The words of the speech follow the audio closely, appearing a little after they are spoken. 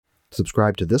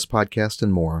Subscribe to this podcast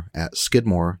and more at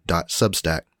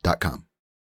skidmore.substack.com.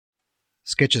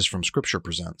 Sketches from Scripture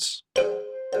presents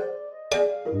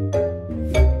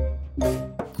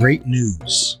Great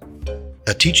News,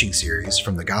 a teaching series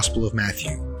from the Gospel of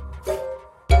Matthew.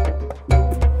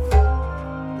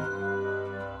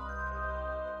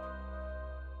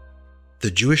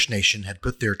 The Jewish nation had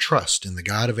put their trust in the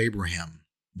God of Abraham,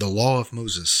 the law of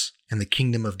Moses, and the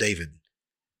kingdom of David.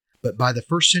 But by the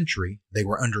first century, they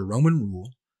were under Roman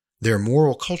rule, their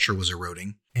moral culture was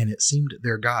eroding, and it seemed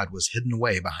their God was hidden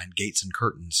away behind gates and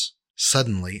curtains.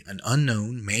 Suddenly, an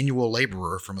unknown manual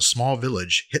laborer from a small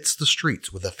village hits the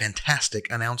streets with a fantastic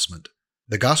announcement.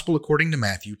 The Gospel according to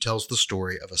Matthew tells the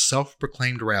story of a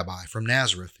self-proclaimed rabbi from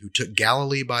Nazareth who took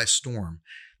Galilee by storm,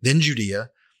 then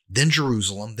Judea, then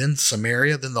Jerusalem, then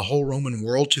Samaria, then the whole Roman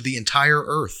world to the entire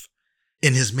earth.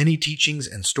 In his many teachings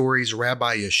and stories,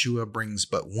 Rabbi Yeshua brings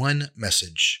but one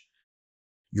message.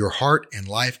 Your heart and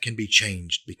life can be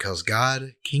changed because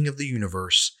God, King of the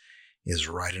universe, is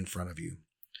right in front of you.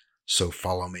 So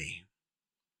follow me.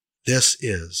 This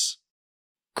is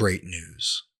Great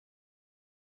News.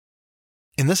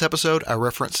 In this episode, I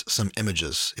reference some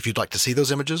images. If you'd like to see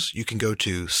those images, you can go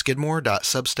to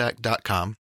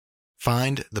skidmore.substack.com,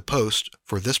 find the post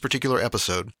for this particular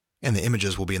episode, and the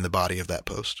images will be in the body of that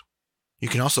post. You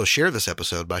can also share this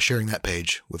episode by sharing that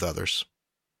page with others.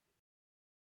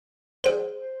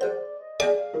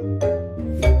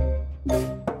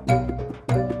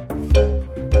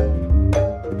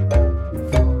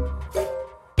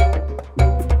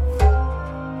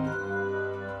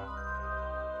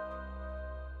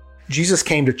 Jesus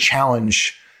came to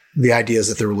challenge the ideas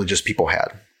that the religious people had.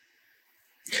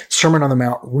 Sermon on the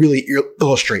Mount really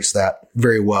illustrates that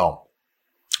very well.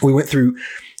 We went through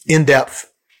in depth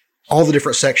all the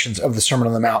different sections of the Sermon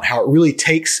on the Mount, how it really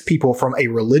takes people from a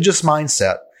religious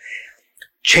mindset,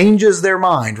 changes their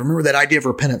mind. Remember that idea of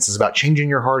repentance is about changing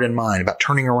your heart and mind, about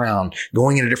turning around,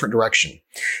 going in a different direction.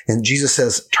 And Jesus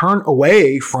says, turn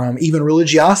away from even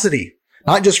religiosity,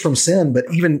 not just from sin, but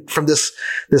even from this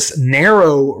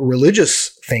narrow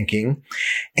religious thinking,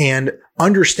 and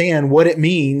understand what it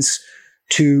means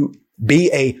to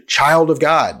be a child of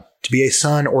God, to be a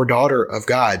son or daughter of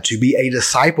God, to be a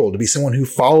disciple, to be someone who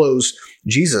follows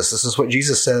Jesus. This is what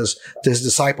Jesus says to his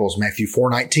disciples. Matthew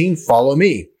 4:19, follow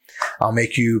me. I'll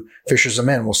make you fishers of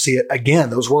men. We'll see it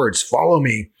again, those words, follow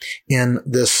me, in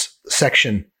this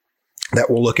section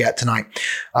that we'll look at tonight.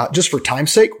 Just for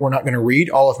time's sake, we're not going to read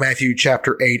all of Matthew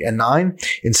chapter 8 and 9.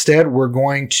 Instead, we're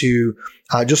going to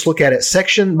just look at it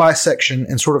section by section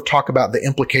and sort of talk about the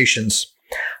implications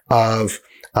of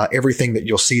everything that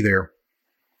you'll see there.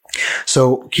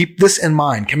 So keep this in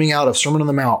mind. Coming out of Sermon on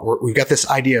the Mount, we've got this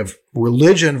idea of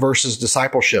religion versus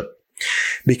discipleship,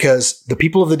 because the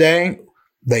people of the day,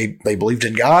 they believed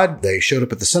in God. They showed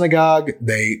up at the synagogue.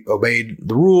 They obeyed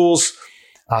the rules.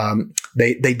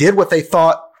 They did what they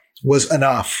thought was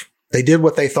enough. They did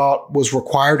what they thought was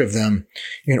required of them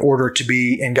in order to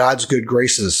be in God's good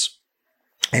graces.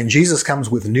 And Jesus comes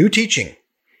with new teaching,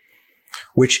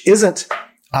 which isn't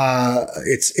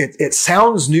it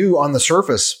sounds new on the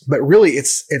surface, but really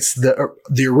it's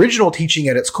the original teaching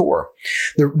at its core.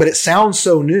 But it sounds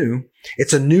so new.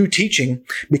 It's a new teaching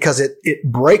because it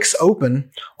breaks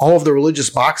open all of the religious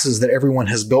boxes that everyone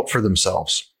has built for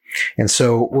themselves. And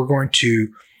so we're going to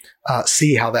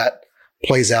see how that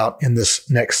plays out in this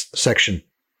next section.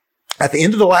 At the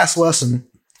end of the last lesson,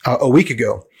 a week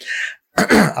ago,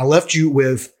 I left you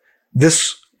with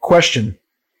this question.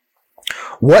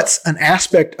 What's an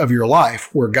aspect of your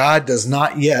life where God does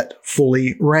not yet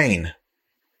fully reign?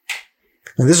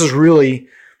 And this is really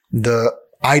the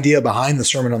idea behind the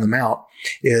Sermon on the Mount,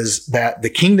 is that the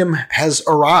kingdom has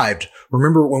arrived.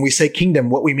 Remember, when we say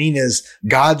kingdom, what we mean is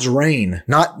God's reign,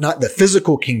 not the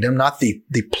physical kingdom, not the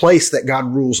place that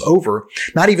God rules over,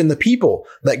 not even the people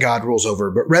that God rules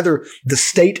over, but rather the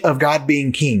state of God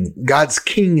being king, God's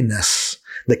kingness.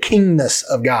 The kingness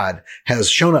of God has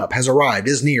shown up, has arrived,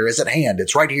 is near, is at hand.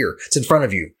 It's right here. It's in front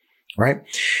of you, right?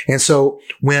 And so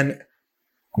when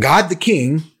God the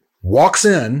King walks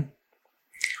in,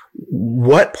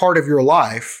 what part of your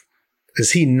life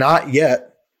does he not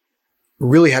yet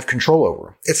really have control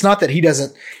over? It's not that he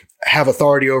doesn't have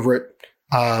authority over it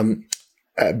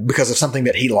because of something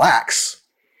that he lacks.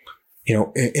 You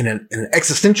know, in an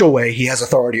existential way, he has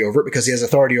authority over it because he has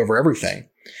authority over everything.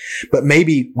 But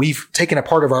maybe we've taken a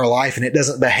part of our life and it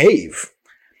doesn't behave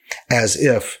as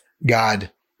if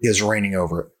God is reigning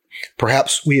over it.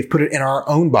 Perhaps we have put it in our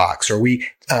own box, or we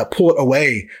pull it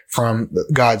away from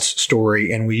God's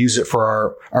story and we use it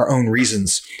for our own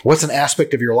reasons. What's an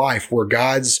aspect of your life where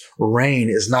God's reign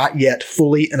is not yet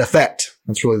fully in effect?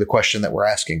 That's really the question that we're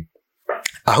asking.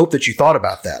 I hope that you thought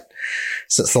about that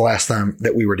since the last time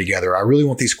that we were together. I really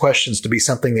want these questions to be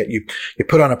something that you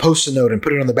put on a Post-it note and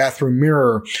put it on the bathroom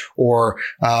mirror, or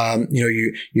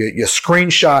you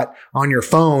screenshot on your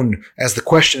phone as the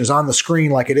question is on the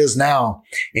screen like it is now,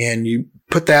 and you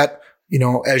put that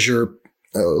as your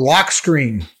lock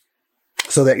screen,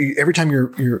 so that every time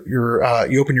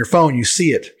you open your phone, you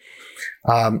see it.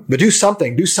 But do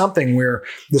something where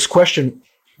this question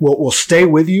will stay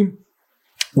with you,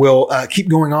 will keep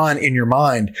going on in your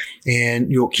mind,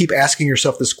 and you'll keep asking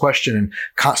yourself this question and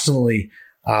constantly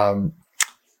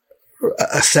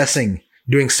assessing,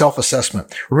 doing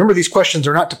self-assessment. Remember, these questions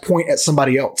are not to point at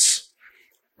somebody else,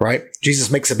 right? Jesus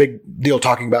makes a big deal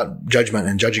talking about judgment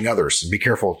and judging others, and be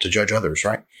careful to judge others,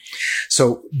 right?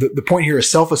 So the point here is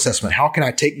self-assessment. How can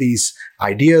I take these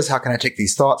ideas? How can I take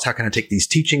these thoughts? How can I take these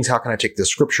teachings? How can I take this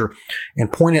scripture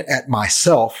and point it at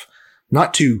myself,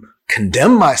 not to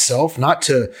condemn myself, not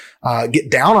to get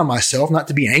down on myself, not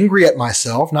to be angry at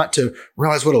myself, not to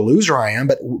realize what a loser I am,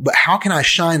 but how can I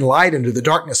shine light into the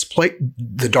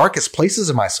darkest places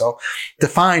of myself to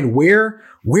find where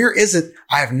is it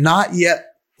I have not yet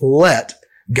let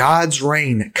God's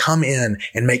reign come in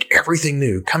and make everything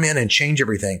new, come in and change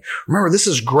everything. Remember, this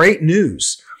is great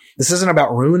news. This isn't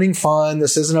about ruining fun.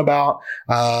 This isn't about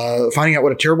finding out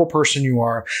what a terrible person you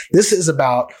are. This is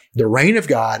about the reign of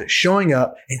God showing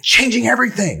up and changing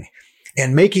everything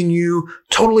and making you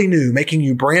totally new, making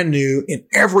you brand new in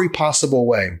every possible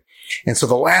way. And so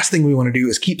the last thing we want to do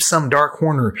is keep some dark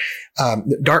corner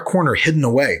hidden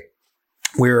away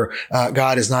where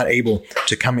God is not able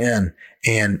to come in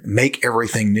and make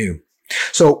everything new.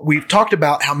 So we've talked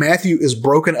about how Matthew is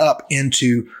broken up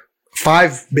into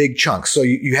 5 big chunks. So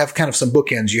you have kind of some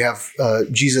bookends. You have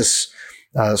Jesus,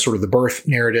 sort of the birth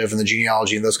narrative and the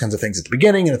genealogy and those kinds of things at the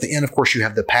beginning. And at the end, of course, you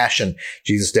have the passion,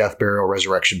 Jesus' death, burial,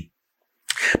 resurrection.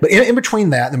 But in between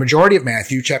that, the majority of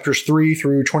Matthew, chapters 3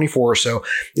 through 24 or so,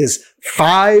 is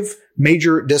 5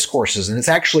 major discourses. And it's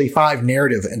actually 5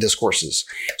 narrative and discourses.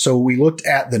 So we looked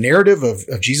at the narrative of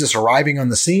Jesus arriving on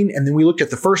the scene. And then we looked at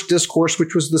the first discourse,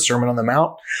 which was the Sermon on the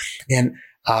Mount, and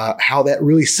how that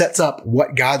really sets up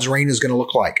what God's reign is going to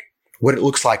look like, what it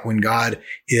looks like when God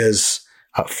is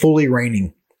fully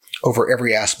reigning over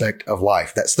every aspect of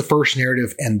life. That's the first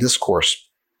narrative and discourse.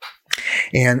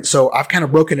 And so I've kind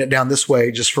of broken it down this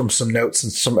way just from some notes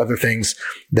and some other things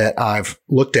that I've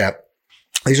looked at.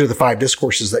 These are the 5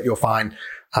 discourses that you'll find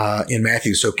in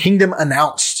Matthew. So kingdom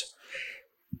announced.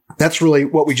 That's really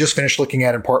what we just finished looking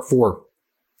at in part 4.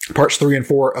 Parts 3 and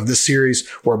 4 of this series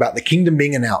were about the kingdom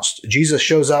being announced. Jesus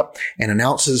shows up and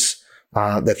announces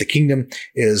that the kingdom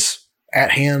is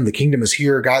at hand. The kingdom is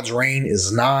here. God's reign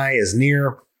is nigh, is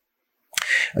near.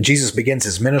 Jesus begins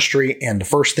his ministry, and the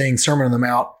first thing, Sermon on the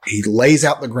Mount, he lays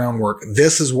out the groundwork.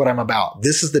 This is what I'm about.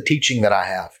 This is the teaching that I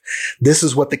have. This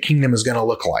is what the kingdom is going to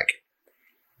look like.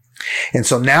 And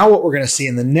so now what we're going to see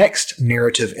in the next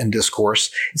narrative and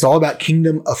discourse, it's all about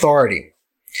kingdom authority.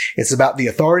 It's about the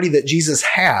authority that Jesus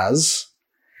has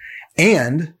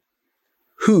and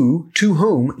to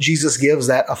whom Jesus gives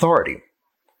that authority.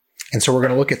 And so we're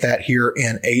going to look at that here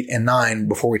in 8 and 9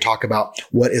 before we talk about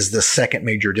what is the second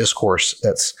major discourse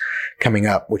that's coming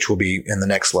up, which will be in the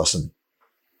next lesson.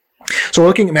 So we're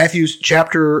looking at Matthew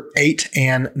chapter 8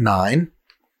 and 9.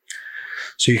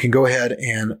 So you can go ahead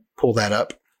and pull that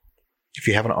up if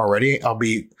you haven't already. I'll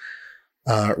be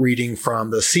reading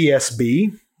from the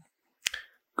CSB,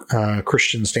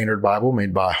 Christian Standard Bible,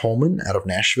 made by Holman out of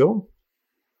Nashville.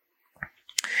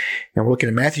 And we're looking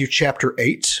at Matthew chapter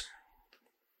 8.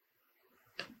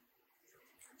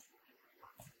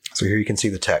 So here you can see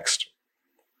the text.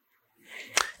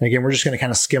 And again, we're just going to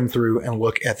kind of skim through and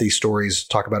look at these stories,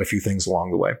 talk about a few things along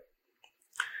the way.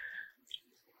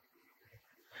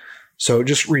 So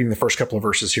just reading the first couple of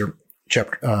verses here,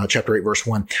 chapter 8, verse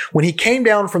 1. When he came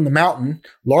down from the mountain,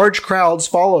 large crowds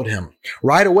followed him.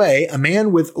 Right away, a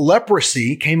man with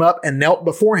leprosy came up and knelt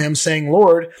before him, saying,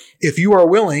 "Lord, if you are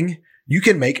willing, you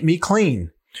can make me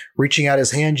clean." Reaching out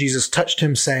his hand, Jesus touched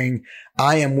him, saying,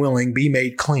 "I am willing, be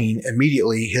made clean."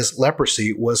 Immediately, his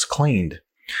leprosy was cleaned.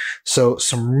 So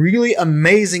some really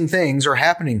amazing things are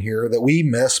happening here that we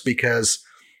miss because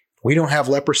we don't have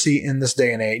leprosy in this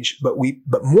day and age, but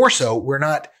more so, we're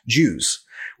not Jews.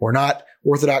 We're not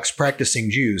Orthodox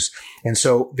practicing Jews. And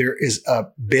so there is a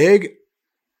big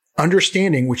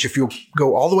understanding, which if you'll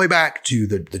go all the way back to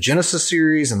the Genesis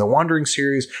series and the Wandering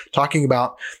series, talking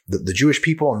about the Jewish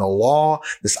people and the law,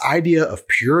 this idea of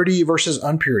purity versus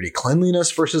impurity, cleanliness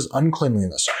versus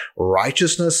uncleanliness,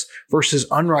 righteousness versus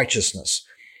unrighteousness.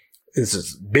 It's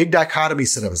this big dichotomy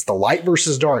set up. It's the light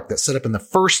versus dark that's set up in the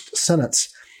first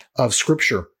sentence of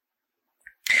Scripture.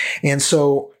 And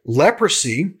so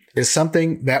leprosy is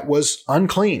something that was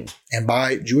unclean, and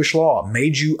by Jewish law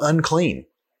made you unclean.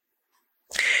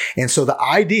 And so the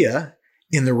idea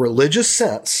in the religious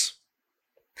sense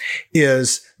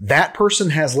is that person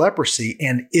has leprosy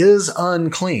and is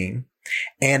unclean.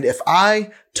 And if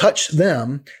I touch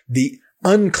them, the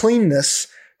uncleanness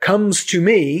comes to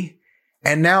me,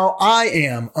 and now I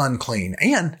am unclean,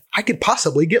 and I could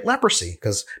possibly get leprosy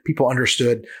because people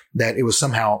understood that it was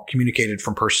somehow communicated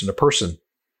from person to person.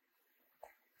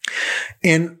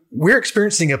 And we're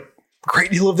experiencing a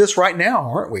great deal of this right now,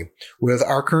 aren't we? With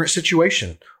our current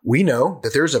situation, we know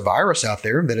that there's a virus out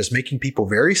there that is making people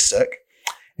very sick,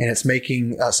 and it's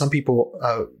making some people,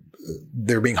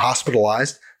 they're being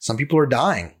hospitalized. Some people are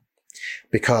dying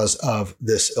because of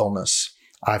this illness.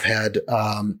 I've had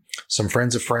some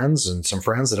friends of friends and some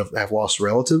friends that have lost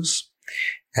relatives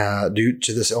due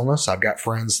to this illness. I've got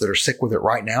friends that are sick with it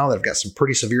right now that have got some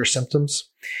pretty severe symptoms.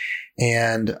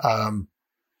 And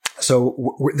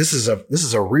so this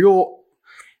is a real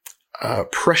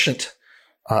prescient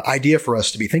idea for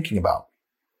us to be thinking about.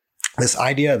 This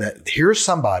idea that here's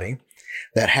somebody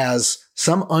that has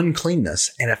some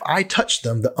uncleanness, and if I touch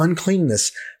them, the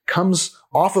uncleanness comes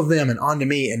off of them and onto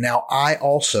me, and now I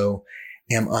also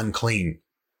am unclean.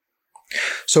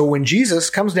 So when Jesus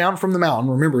comes down from the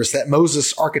mountain, remember, it's that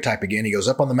Moses archetype again. He goes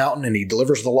up on the mountain and he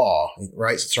delivers the law,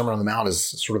 right? The Sermon on the Mount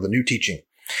is sort of the new teaching.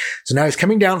 So now he's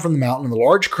coming down from the mountain and the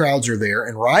large crowds are there.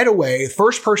 And right away, the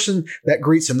first person that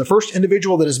greets him, the first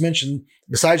individual that is mentioned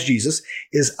besides Jesus,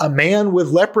 is a man with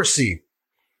leprosy.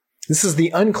 This is the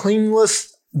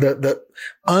uncleanest, the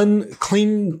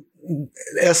uncleanest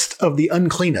of the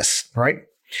uncleanest, right?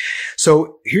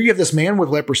 So here you have this man with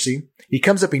leprosy. He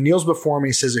comes up, he kneels before him,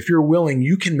 he says, if you're willing,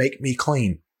 you can make me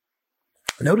clean.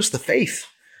 Notice the faith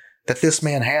that this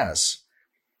man has.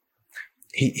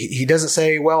 He doesn't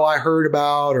say, well, I heard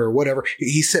about or whatever.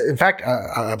 He said, in fact,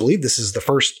 I believe this is the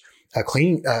first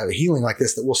clean healing like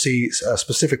this that we'll see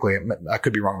specifically. I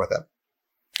could be wrong about that.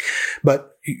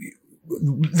 But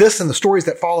this and the stories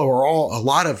that follow are all a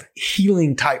lot of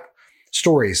healing type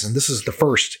stories. And this is the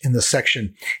first in this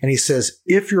section. And he says,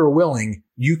 if you're willing,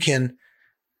 you can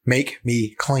make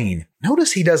me clean.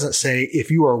 Notice he doesn't say,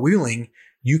 if you are willing,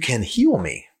 you can heal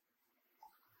me.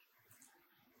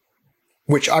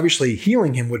 Which obviously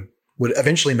healing him would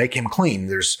eventually make him clean.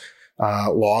 There's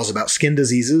laws about skin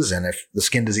diseases. And if the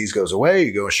skin disease goes away,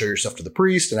 you go and show yourself to the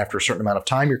priest. And after a certain amount of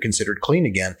time, you're considered clean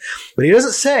again. But he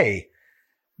doesn't say,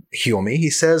 heal me. He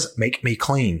says, make me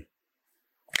clean.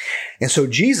 And so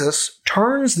Jesus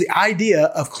turns the idea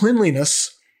of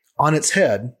cleanliness on its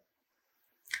head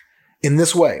in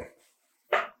this way.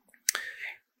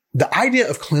 The idea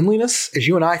of cleanliness, as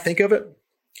you and I think of it,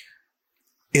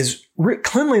 is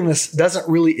cleanliness doesn't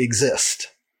really exist.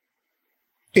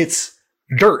 It's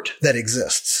dirt that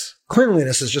exists.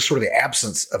 Cleanliness is just sort of the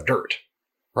absence of dirt,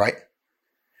 right?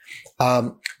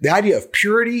 The idea of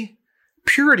purity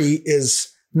is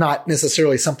not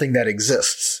necessarily something that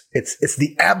exists. It's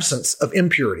the absence of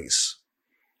impurities.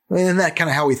 Isn't that kind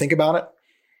of how we think about it?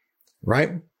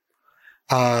 Right?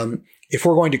 If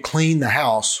we're going to clean the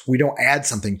house, we don't add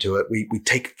something to it. We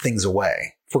take things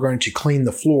away. If we're going to clean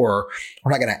the floor,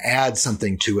 we're not going to add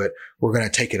something to it. We're going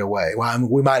to take it away. Well, I mean,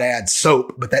 we might add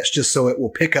soap, but that's just so it will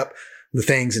pick up the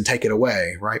things and take it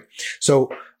away, right? So,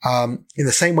 in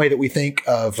the same way that we think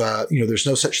of, there's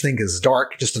no such thing as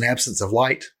dark, just an absence of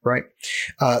light, right?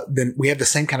 Then we have the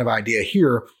same kind of idea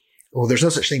here. Well, there's no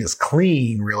such thing as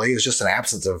clean, really. It's just an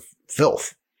absence of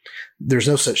filth. There's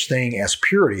no such thing as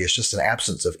purity. It's just an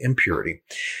absence of impurity.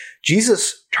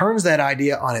 Jesus turns that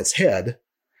idea on its head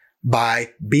by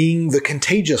being the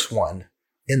contagious one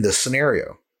in this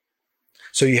scenario.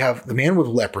 So you have the man with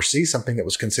leprosy, something that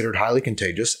was considered highly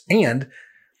contagious, and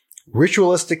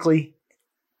ritualistically,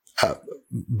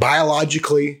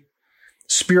 biologically,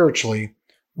 spiritually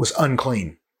was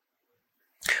unclean.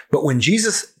 But when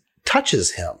Jesus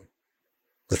touches him,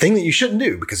 the thing that you shouldn't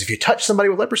do, because if you touch somebody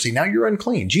with leprosy, now you're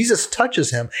unclean. Jesus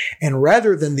touches him, and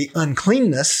rather than the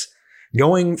uncleanness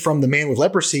going from the man with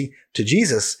leprosy to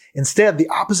Jesus, instead the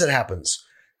opposite happens.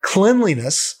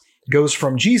 Cleanliness goes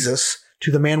from Jesus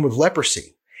to the man with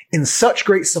leprosy in such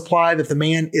great supply that the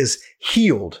man is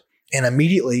healed and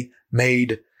immediately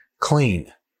made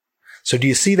clean. So do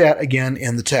you see that again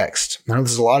in the text? I know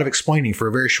this is a lot of explaining for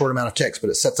a very short amount of text, but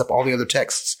it sets up all the other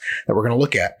texts that we're going to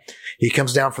look at. He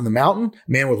comes down from the mountain.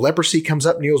 A man with leprosy comes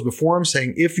up, kneels before him,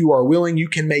 saying, if you are willing, you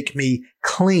can make me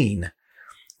clean.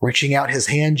 Reaching out his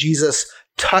hand, Jesus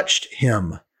touched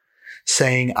him,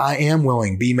 saying, I am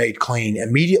willing, be made clean.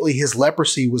 Immediately his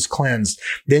leprosy was cleansed.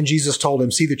 Then Jesus told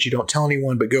him, see that you don't tell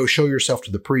anyone, but go show yourself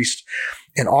to the priest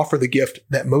and offer the gift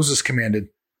that Moses commanded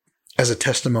as a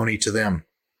testimony to them.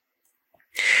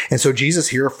 And so Jesus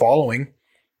here following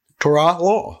Torah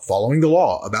law, following the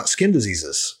law about skin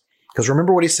diseases. Because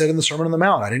remember what he said in the Sermon on the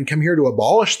Mount. I didn't come here to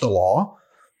abolish the law.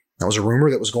 That was a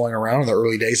rumor that was going around in the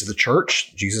early days of the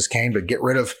church. Jesus came to get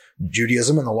rid of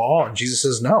Judaism and the law. And Jesus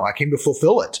says, no, I came to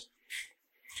fulfill it.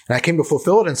 And I came to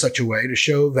fulfill it in such a way to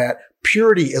show that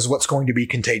purity is what's going to be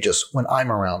contagious when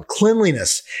I'm around.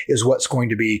 Cleanliness is what's going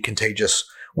to be contagious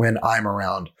when I'm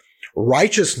around.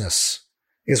 Righteousness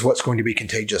is what's going to be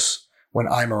contagious when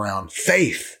I'm around.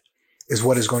 Faith is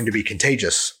what is going to be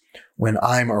contagious when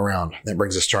I'm around. That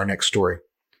brings us to our next story.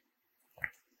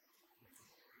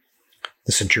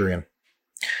 The centurion.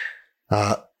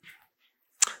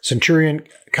 Centurion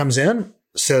comes in,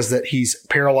 says that he's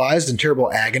paralyzed in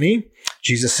terrible agony.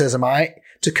 Jesus says, am I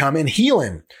to come and heal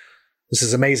him? This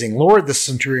is amazing. Lord, the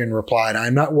centurion replied, I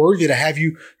am not worthy to have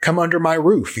you come under my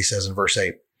roof, he says in verse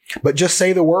 8. But just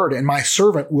say the word, and my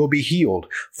servant will be healed.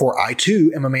 For I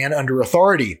too am a man under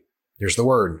authority. There's the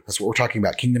word. That's what we're talking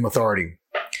about, kingdom authority.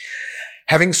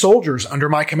 Having soldiers under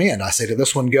my command, I say to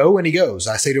this one, go, and he goes.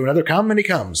 I say to another, come, and he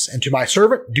comes. And to my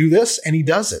servant, do this, and he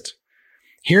does it.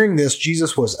 Hearing this,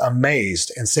 Jesus was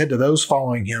amazed and said to those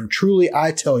following him, truly,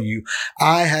 I tell you,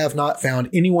 I have not found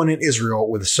anyone in Israel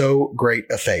with so great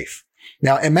a faith.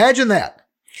 Now, imagine that.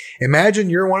 Imagine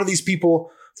you're one of these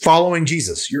people following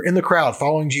Jesus. You're in the crowd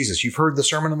following Jesus. You've heard the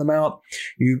Sermon on the Mount.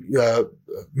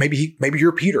 Maybe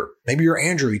you're Peter. Maybe you're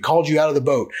Andrew. He called you out of the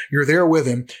boat. You're there with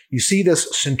him. You see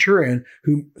this centurion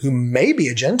who may be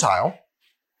a Gentile,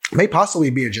 may possibly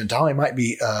be a Gentile. He might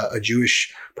be a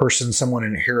Jewish person, someone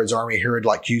in Herod's army. Herod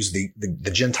liked to use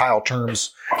the Gentile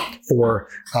terms for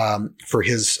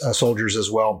his soldiers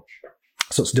as well.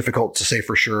 So it's difficult to say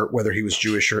for sure whether he was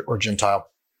Jewish or Gentile,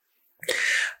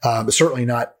 but certainly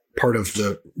not part of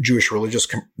the Jewish religious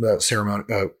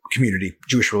community,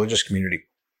 Jewish religious community.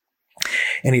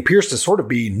 And he appears to sort of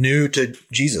be new to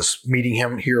Jesus, meeting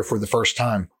him here for the first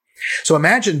time. So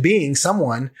imagine being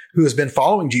someone who has been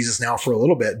following Jesus now for a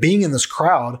little bit, being in this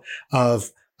crowd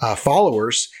of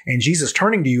followers, and Jesus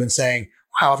turning to you and saying,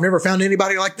 wow, I've never found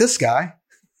anybody like this guy.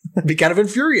 It'd be kind of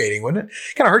infuriating, wouldn't it?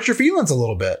 Kind of hurt your feelings a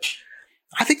little bit.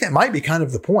 I think that might be kind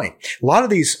of the point. A lot of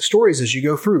these stories as you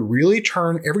go through really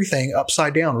turn everything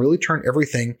upside down, really turn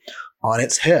everything on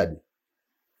its head.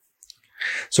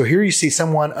 So here you see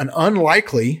someone, an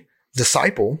unlikely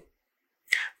disciple,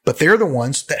 but they're the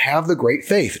ones that have the great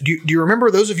faith. Do you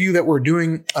remember those of you that were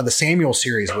doing the Samuel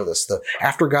series with us, the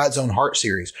After God's Own Heart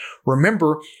series?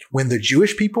 Remember when the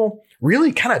Jewish people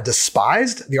really kind of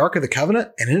despised the Ark of the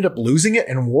Covenant and ended up losing it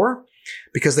in war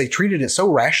because they treated it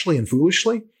so rashly and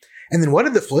foolishly? And then what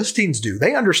did the Philistines do?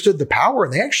 They understood the power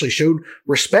and they actually showed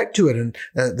respect to it in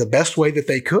the best way that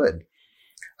they could.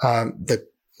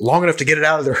 Long enough to get it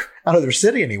out of their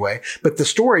city anyway. But the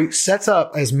story sets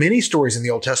up, as many stories in the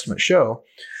Old Testament show,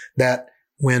 that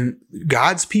when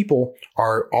God's people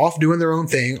are off doing their own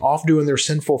thing, off doing their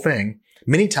sinful thing,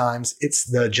 many times it's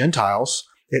the Gentiles,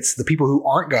 it's the people who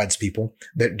aren't God's people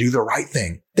that do the right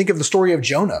thing. Think of the story of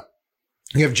Jonah.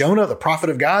 You have Jonah, the prophet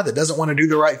of God, that doesn't want to do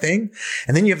the right thing.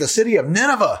 And then you have the city of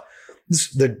Nineveh,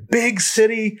 the big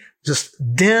city, just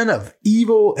den of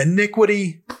evil,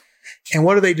 iniquity. And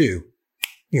what do?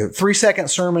 3-second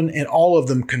sermon, and all of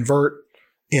them convert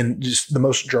in just the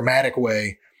most dramatic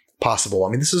way possible. I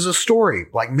mean, this is a story,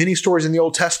 like many stories in the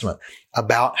Old Testament,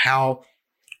 about how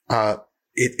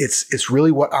it's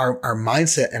really what our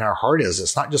mindset and our heart is.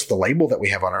 It's not just the label that we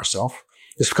have on ourselves.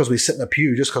 Just because we sit in a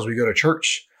pew, just because we go to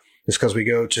church, just because we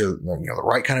go to the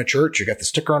right kind of church, or got the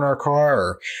sticker on our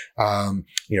car, or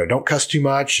don't cuss too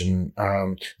much, and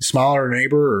smile at our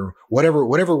neighbor, or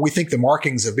whatever we think the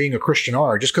markings of being a Christian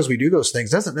are. Just because we do those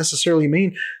things doesn't necessarily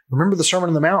mean. Remember the Sermon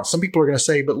on the Mount. Some people are going to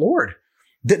say, "But Lord,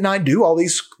 didn't I do all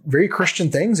these very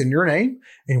Christian things in your name?"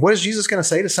 And what is Jesus going to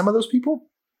say to some of those people?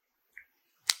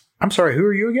 I'm sorry, who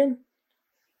are you again?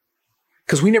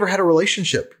 Because we never had a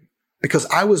relationship. Because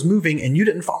I was moving and you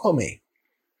didn't follow me.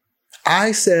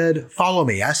 I said, follow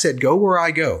me. I said, go where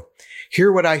I go.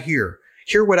 Hear what I hear.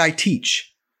 Hear what I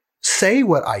teach. Say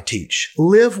what I teach.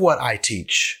 Live what I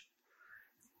teach.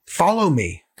 Follow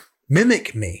me.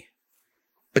 Mimic me.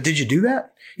 But did you do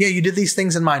that? Yeah, you did these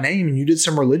things in my name, and you did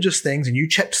some religious things, and you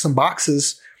checked some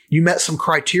boxes. You met some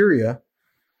criteria.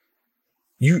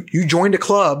 You joined a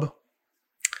club.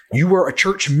 You were a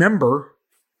church member.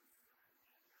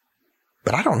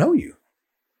 But I don't know you.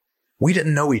 We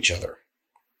didn't know each other.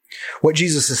 What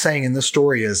Jesus is saying in this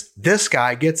story is, this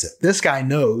guy gets it. This guy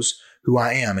knows who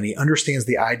I am. And he understands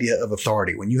the idea of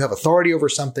authority. When you have authority over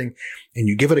something and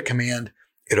you give it a command,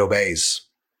 it obeys.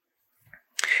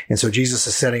 And so Jesus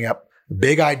is setting up a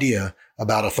big idea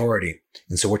about authority.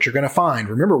 And so what you're going to find,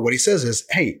 remember what he says is,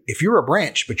 hey, if you're a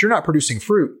branch, but you're not producing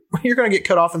fruit, you're going to get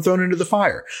cut off and thrown into the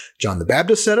fire. John the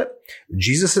Baptist said it.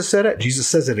 Jesus has said it. Jesus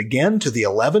says it again to the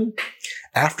 11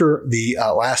 after the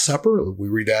Last Supper. We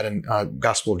read that in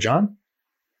Gospel of John.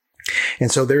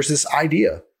 And so there's this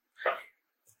idea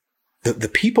that the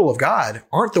people of God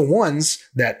aren't the ones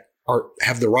that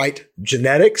have the right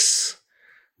genetics.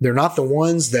 They're not the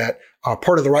ones that are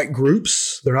part of the right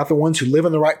groups. They're not the ones who live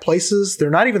in the right places. They're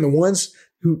not even the ones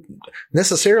who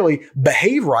necessarily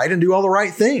behave right and do all the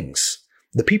right things.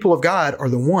 The people of God are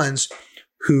the ones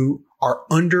who are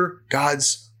under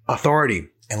God's authority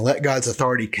and let God's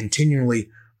authority continually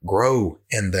grow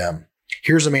in them.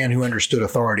 Here's a man who understood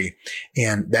authority,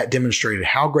 and that demonstrated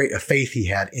how great a faith he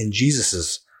had in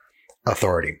Jesus's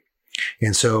authority.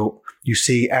 And so you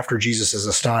see, after Jesus is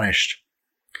astonished,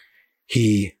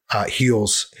 he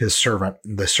heals his servant.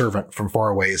 The servant from far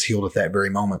away is healed at that very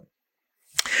moment.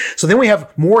 So then we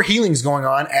have more healings going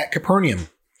on at Capernaum.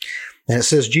 And it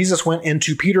says, Jesus went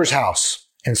into Peter's house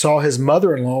and saw his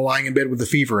mother-in-law lying in bed with a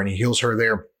fever, and he heals her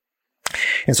there.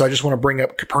 And so I just want to bring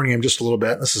up Capernaum just a little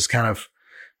bit. This is kind of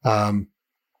a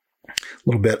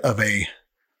little bit of a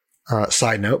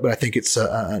side note, but I think it's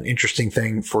an interesting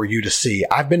thing for you to see.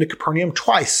 I've been to Capernaum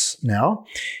twice now,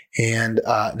 and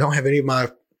don't have any of my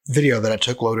video that I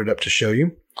took loaded up to show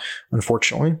you,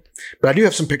 unfortunately. But I do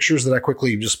have some pictures that I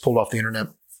quickly just pulled off the internet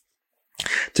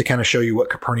to kind of show you what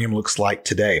Capernaum looks like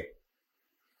today.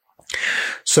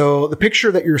 So the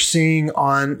picture that you're seeing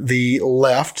on the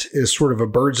left is sort of a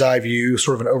bird's eye view,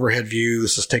 sort of an overhead view.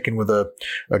 This is taken with a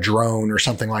drone or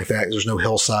something like that. There's no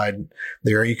hillside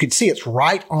there. You can see it's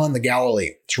right on the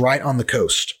Galilee. It's right on the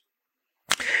coast.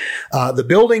 The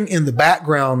building in the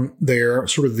background there,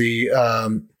 sort of the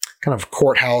kind of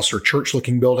courthouse or church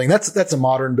looking building. That's a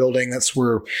modern building. That's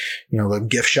where, the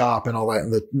gift shop and all that,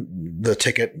 and the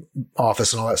ticket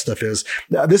office and all that stuff is.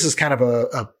 This is kind of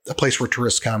a place where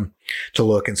tourists come to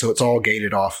look. And so it's all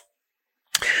gated off.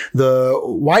 The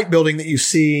white building that you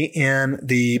see in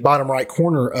the bottom right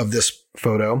corner of this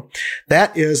photo,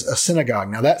 that is a synagogue.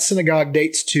 Now that synagogue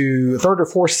dates to the 3rd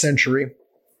or 4th century.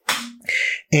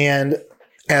 And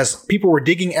as people were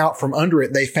digging out from under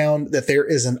it, they found that there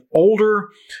is an older,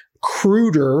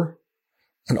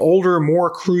 more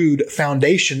crude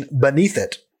foundation beneath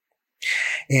it.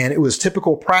 And it was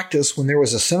typical practice when there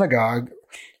was a synagogue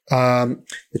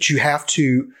that you have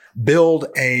to build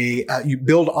you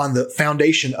build on the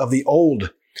foundation of the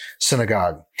old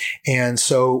synagogue. And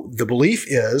so the belief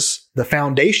is the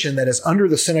foundation that is under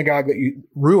the synagogue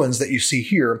ruins that you see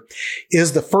here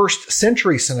is the 1st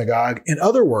century synagogue. In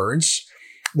other words,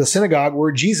 the synagogue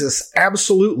where Jesus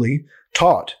absolutely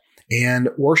taught and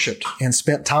worshiped and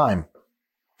spent time.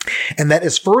 And that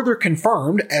is further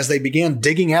confirmed as they began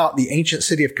digging out the ancient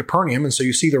city of Capernaum. And so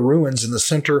you see the ruins in the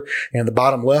center and the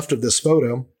bottom left of this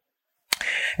photo.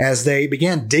 As they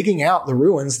began digging out the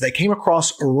ruins, they came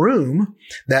across a room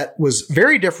that was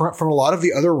very different from a lot of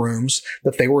the other rooms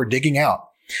that they were digging out.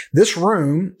 This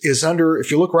room is under,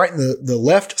 if you look right in the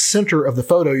left center of the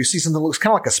photo, you see something that looks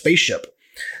kind of like a spaceship.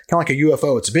 Kind of like a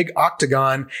UFO. It's a big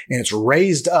octagon and it's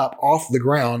raised up off the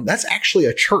ground. That's actually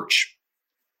a church.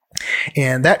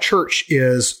 And that church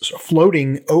is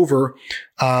floating over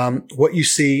what you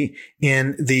see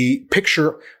in the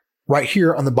picture right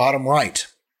here on the bottom right.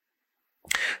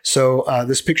 So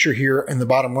this picture here in the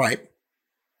bottom right,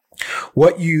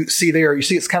 what you see there, you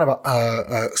see it's kind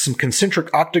of some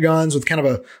concentric octagons with kind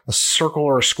of a circle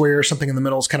or a square or something in the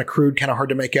middle. It's kind of crude, kind of hard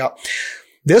to make out.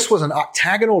 This was an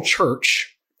octagonal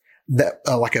church that,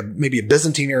 maybe a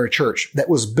Byzantine era church that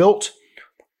was built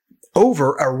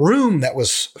over a room that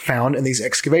was found in these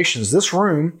excavations. This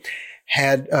room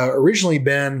had originally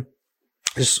been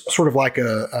just sort of like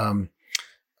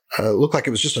looked like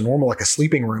it was just a normal, like a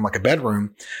sleeping room, like a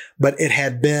bedroom, but it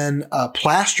had been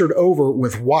plastered over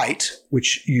with white,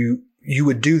 which you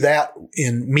would do that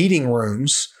in meeting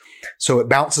rooms. So it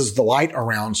bounces the light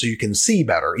around so you can see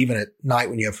better. Even at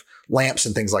night when you have lamps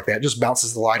and things like that, it just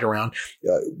bounces the light around.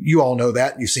 You all know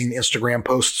that. You've seen Instagram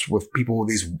posts with people with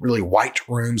these really white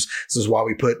rooms. This is why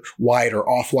we put white or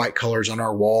off-white colors on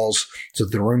our walls so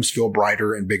that the rooms feel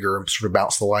brighter and bigger and sort of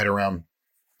bounce the light around.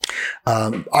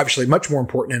 Obviously much more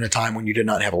important in a time when you did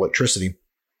not have electricity.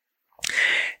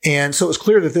 And so it was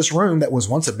clear that this room that was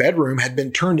once a bedroom had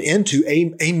been turned into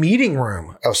a meeting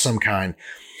room of some kind.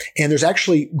 And there's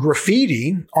actually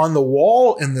graffiti on the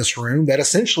wall in this room that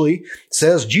essentially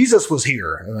says Jesus was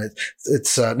here.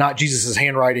 It's not Jesus's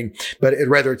handwriting, but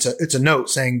it's a note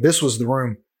saying this was the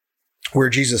room where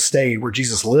Jesus stayed, where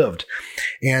Jesus lived.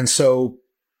 And so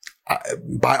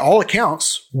by all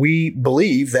accounts, we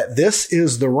believe that this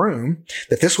is the room,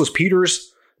 that this was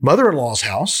Peter's mother-in-law's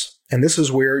house, and this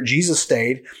is where Jesus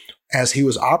stayed as he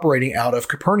was operating out of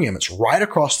Capernaum. It's right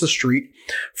across the street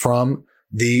from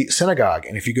the synagogue.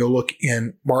 And if you go look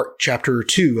in Mark chapter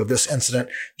 2 of this incident,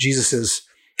 Jesus is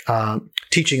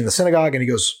teaching in the synagogue, and he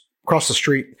goes across the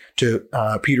street to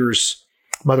Peter's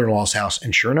mother-in-law's house.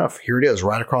 And sure enough, here it is,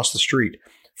 right across the street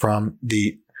from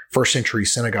the first century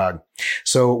synagogue.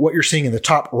 So what you're seeing in the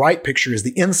top right picture is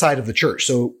the inside of the church.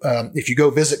 So if you go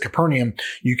visit Capernaum,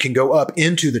 you can go up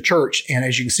into the church. And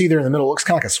as you can see there in the middle, it looks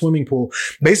kind of like a swimming pool.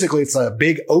 Basically, it's a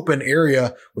big open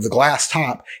area with a glass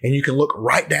top, and you can look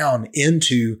right down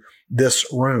into this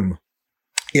room.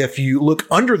 If you look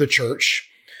under the church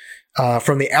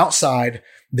from the outside,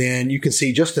 then you can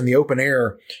see just in the open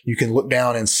air, you can look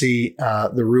down and see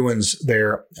the ruins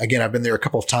there. Again, I've been there a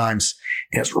couple of times,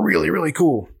 and it's really, really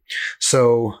cool.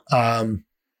 So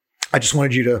I just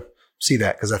wanted you to see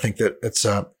that because I think that it's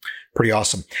pretty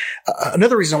awesome.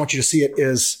 Another reason I want you to see it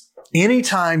is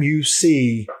anytime you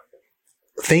see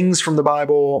things from the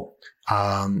Bible,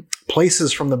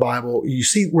 places from the Bible, you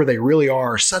see where they really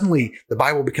are, suddenly the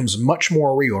Bible becomes much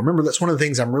more real. Remember, that's one of the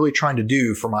things I'm really trying to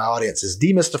do for my audience is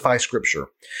demystify Scripture.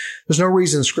 There's no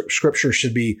reason Scripture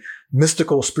should be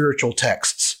mystical, spiritual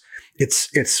texts.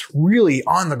 It's really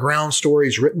on the ground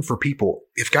stories written for people.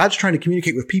 If God's trying to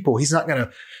communicate with people, he's not going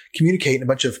to communicate in a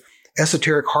bunch of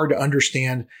esoteric, hard to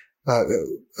understand,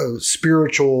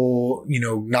 spiritual,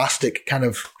 Gnostic kind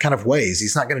of ways.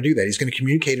 He's not going to do that. He's going to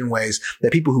communicate in ways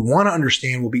that people who want to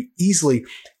understand will be easily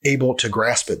able to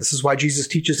grasp it. This is why Jesus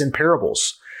teaches in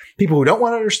parables. People who don't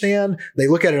want to understand, they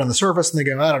look at it on the surface and they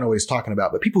go, I don't know what he's talking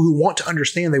about. But people who want to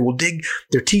understand, they will dig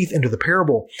their teeth into the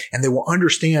parable and they will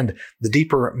understand the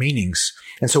deeper meanings.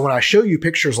 And so when I show you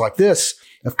pictures like this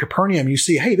of Capernaum, you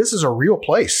see, hey, this is a real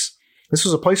place. This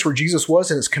was a place where Jesus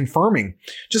was, and it's confirming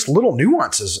just little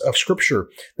nuances of Scripture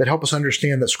that help us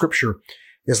understand that Scripture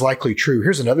is likely true.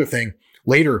 Here's another thing.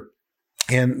 Later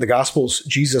in the Gospels,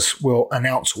 Jesus will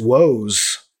announce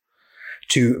woes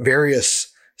to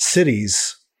various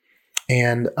cities,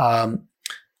 and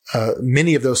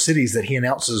many of those cities that he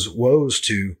announces woes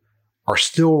to are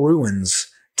still ruins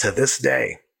to this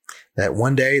day. That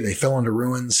one day they fell into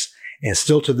ruins. And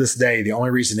still to this day, the only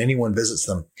reason anyone visits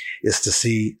them is to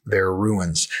see their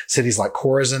ruins. Cities like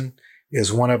Chorazin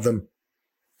is one of them.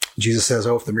 Jesus says,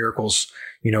 if the miracles,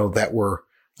 that were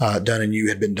done in you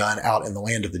had been done out in the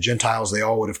land of the Gentiles, they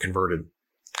all would have converted.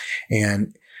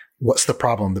 And what's the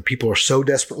problem? The people are so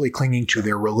desperately clinging to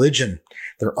their religion,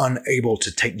 they're unable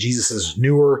to take Jesus's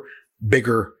newer,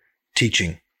 bigger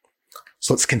teaching.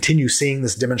 So let's continue seeing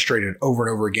this demonstrated over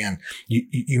and over again.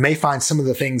 You may find some of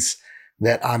the things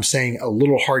that I'm saying a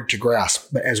little hard to grasp.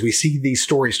 But as we see these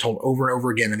stories told over and over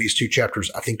again in these two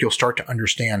chapters, I think you'll start to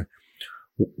understand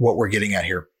what we're getting at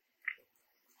here.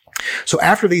 So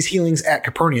after these healings at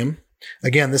Capernaum,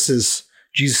 again, this is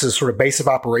Jesus' sort of base of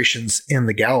operations in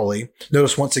the Galilee.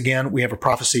 Notice once again, we have a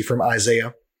prophecy from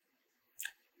Isaiah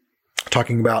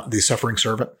talking about the suffering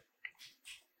servant.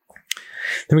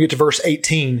 Then we get to verse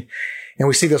 18, and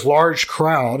we see this large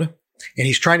crowd, and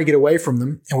he's trying to get away from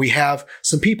them. And we have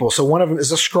some people. So one of them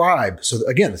is a scribe. So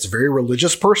again, it's a very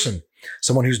religious person,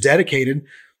 someone who's dedicated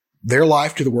their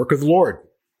life to the work of the Lord.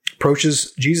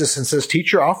 Approaches Jesus and says,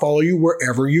 "Teacher, I'll follow you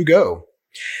wherever you go."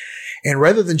 And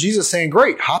rather than Jesus saying,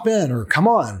 "Great, hop in," or "Come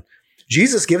on,"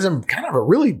 Jesus gives him kind of a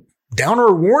really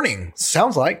downer warning.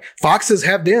 Sounds like foxes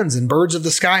have dens and birds of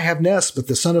the sky have nests, but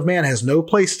the Son of Man has no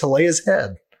place to lay his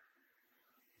head.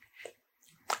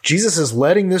 Jesus is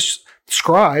letting this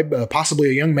scribe, possibly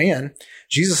a young man,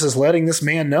 Jesus is letting this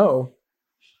man know,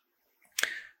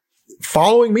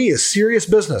 following me is serious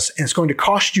business, and it's going to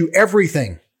cost you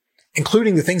everything,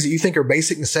 including the things that you think are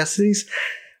basic necessities,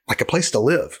 like a place to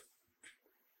live.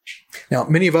 Now,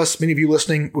 many of you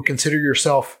listening would consider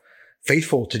yourself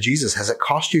faithful to Jesus. Has it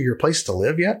cost you your place to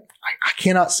live yet? I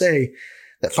cannot say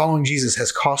that following Jesus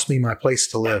has cost me my place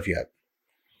to live yet.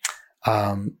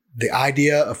 The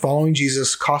idea of following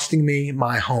Jesus costing me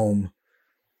my home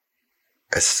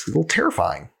is a little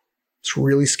terrifying. It's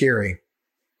really scary.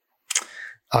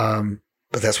 But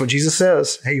that's what Jesus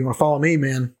says. Hey, you want to follow me,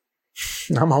 man?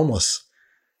 I'm homeless.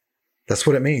 That's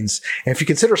what it means. And if you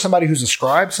consider somebody who's a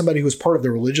scribe, somebody who was part of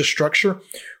the religious structure,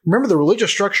 remember the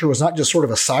religious structure was not just sort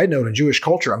of a side note in Jewish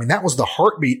culture. I mean, that was the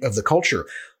heartbeat of the culture.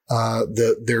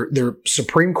 Their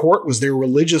Supreme Court was their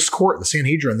religious court, the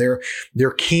Sanhedrin.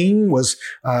 Their king was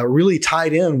really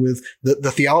tied in with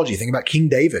the theology. Think about King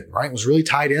David, right? It was really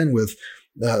tied in with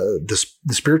the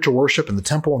spiritual worship and the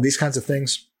temple and these kinds of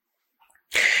things.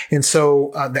 And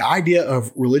so the idea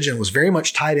of religion was very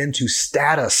much tied into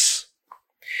status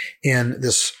in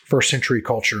this first century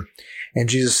culture. And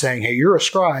Jesus is saying, hey, you're a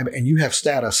scribe and you have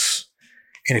status.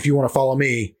 And if you want to follow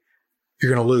me,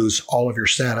 you're going to lose all of your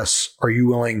status. Are you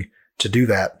willing to do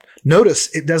that?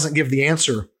 Notice it doesn't give the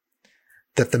answer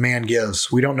that the man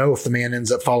gives. We don't know if the man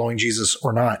ends up following Jesus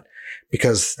or not,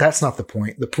 because that's not the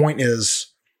point. The point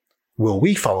is, will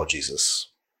we follow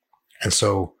Jesus? And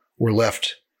so we're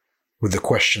left with the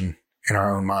question in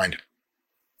our own mind.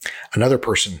 Another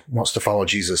person wants to follow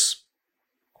Jesus,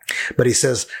 but he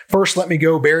says, first, let me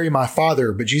go bury my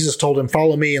father. But Jesus told him,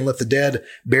 follow me and let the dead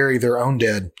bury their own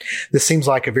dead. This seems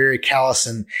like a very callous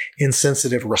and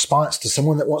insensitive response to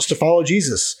someone that wants to follow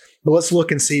Jesus. But let's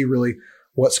look and see really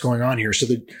what's going on here. So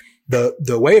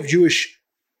the way of Jewish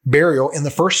burial in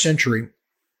the first century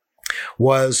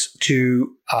was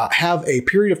to have a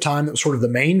period of time that was sort of the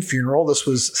main funeral. This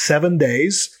was 7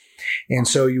 days. And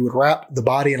so you would wrap the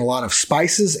body in a lot of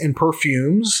spices and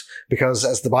perfumes, because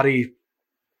as the body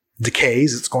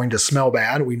decays, it's going to smell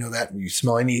bad. We know that when you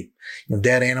smell any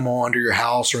dead animal under your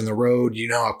house or in the road, you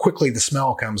know how quickly the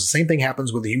smell comes. The same thing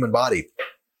happens with the human body.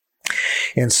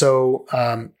 And so,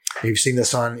 if you've seen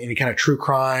this on any kind of true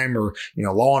crime or,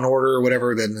 Law and Order or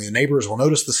whatever, then the neighbors will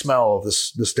notice the smell of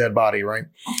this dead body, right?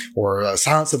 Or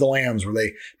Silence of the Lambs, where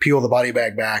they peel the body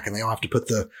bag back and they all have to put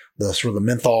the sort of the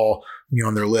menthol,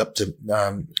 on their lip to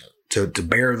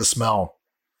bear the smell.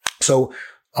 So,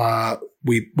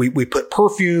 we put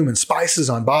perfume and spices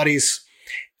on bodies,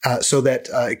 so that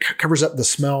it covers up the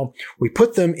smell. We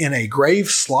put them in a grave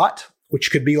slot,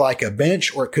 which could be like a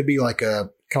bench, or it could be like a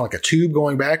kind of like a tube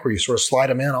going back where you sort of slide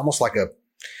them in, almost like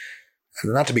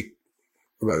not to be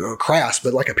crass,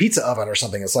 but like a pizza oven or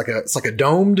something. It's like a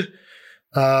domed,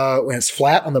 when it's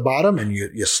flat on the bottom, and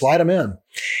you slide them in,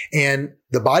 and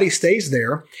the body stays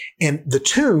there. And the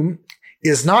tomb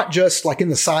is not just like in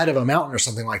the side of a mountain or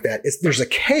something like that. There's a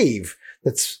cave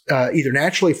that's either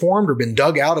naturally formed or been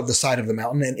dug out of the side of the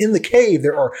mountain. And in the cave,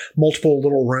 there are multiple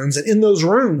little rooms. And in those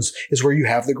rooms is where you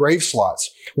have the grave slots.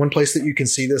 One place that you can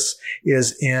see this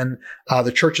is in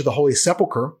the Church of the Holy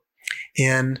Sepulchre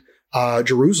in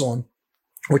Jerusalem,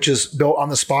 which is built on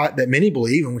the spot that many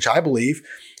believe, and which I believe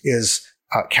is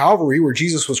Calvary, where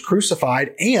Jesus was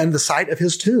crucified, and the site of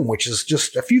his tomb, which is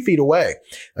just a few feet away.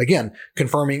 Again,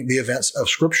 confirming the events of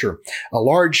Scripture. A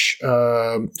large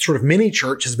sort of mini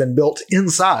church has been built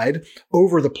inside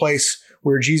over the place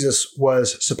where Jesus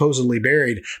was supposedly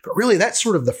buried. But really, that's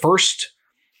sort of the first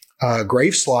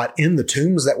grave slot in the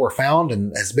tombs that were found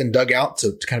and has been dug out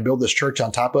to kind of build this church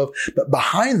on top of. But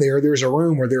behind there's a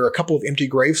room where there are a couple of empty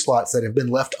grave slots that have been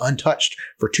left untouched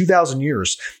for 2,000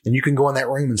 years. And you can go in that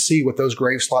room and see what those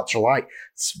grave slots are like.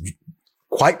 It's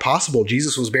quite possible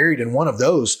Jesus was buried in one of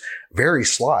those very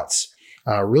slots.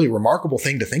 Really remarkable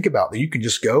thing to think about, that you can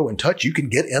just go and touch. You can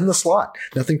get in the slot.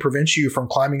 Nothing prevents you from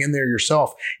climbing in there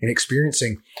yourself and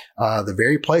experiencing the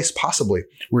very place possibly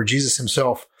where Jesus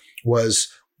himself was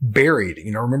buried.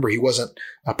 Remember, he wasn't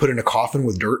put in a coffin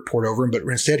with dirt poured over him, but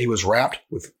instead he was wrapped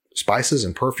with spices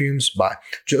and perfumes by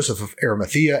Joseph of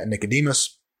Arimathea and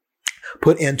Nicodemus,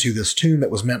 put into this tomb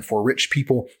that was meant for rich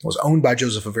people. It was owned by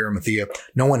Joseph of Arimathea.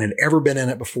 No one had ever been in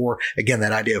it before. Again,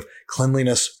 that idea of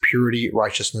cleanliness, purity,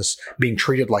 righteousness, being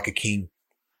treated like a king.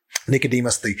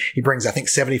 Nicodemus, he brings, I think,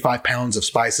 75 pounds of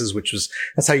spices,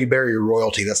 that's how you bury your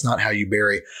royalty. That's not how you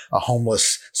bury a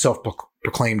homeless,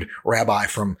 self-proclaimed rabbi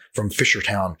from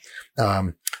Fishertown,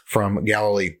 from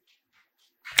Galilee.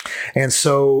 And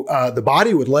so the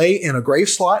body would lay in a grave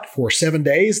slot for 7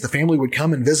 days. The family would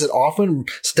come and visit often,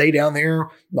 stay down there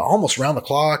almost around the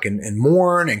clock, and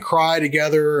mourn and cry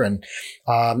together, and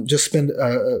just spend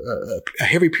a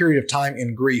heavy period of time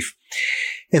in grief.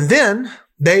 And then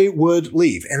they would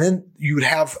leave. And then you would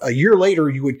have, a year later,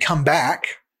 you would come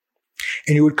back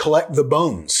and you would collect the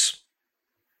bones.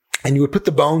 And you would put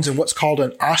the bones in what's called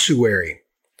an ossuary.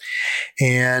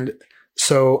 And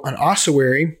so an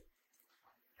ossuary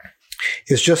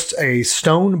is just a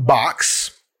stone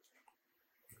box.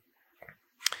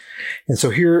 And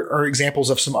so here are examples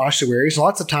of some ossuaries.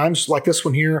 Lots of times, like this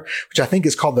one here, which I think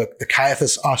is called the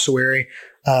Caiaphas ossuary.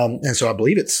 And so I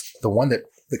believe it's the one that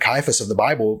the Caiaphas of the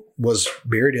Bible was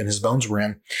buried in, his bones were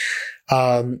in.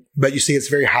 But you see it's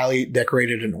very highly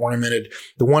decorated and ornamented.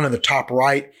 The one on the top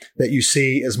right that you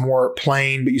see is more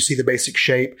plain, but you see the basic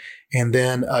shape. And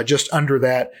then just under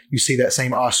that, you see that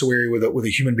same ossuary with a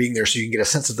human being there, so you can get a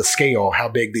sense of the scale, how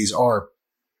big these are.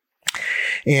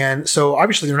 And so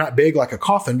obviously they're not big like a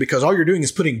coffin because all you're doing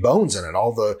is putting bones in it.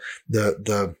 All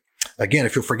the again,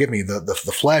 if you'll forgive me,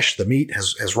 the flesh, the meat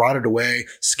has rotted away,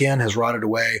 skin has rotted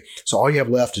away. So all you have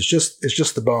left is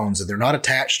just the bones, and they're not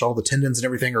attached. All the tendons and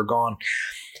everything are gone.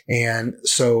 And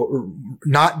so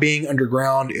not being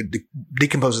underground, it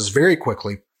decomposes very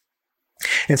quickly.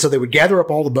 And so they would gather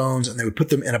up all the bones and they would put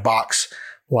them in a box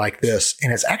like this.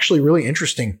 And it's actually really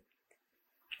interesting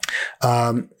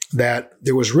that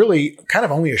there was really kind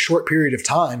of only a short period of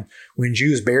time when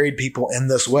Jews buried people in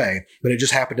this way, but it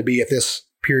just happened to be at this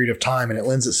period of time, and it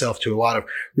lends itself to a lot of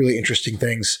really interesting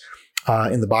things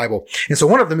in the Bible. And so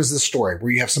one of them is this story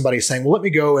where you have somebody saying, well, let me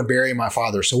go and bury my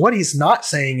father. So what he's not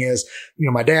saying is,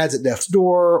 my dad's at death's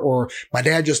door, or my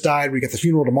dad just died. We got the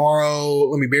funeral tomorrow.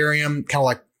 Let me bury him. Kind of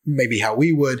like maybe how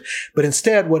we would. But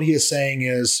instead, what he is saying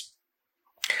is,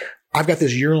 I've got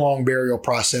this year-long burial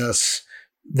process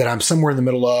that I'm somewhere in the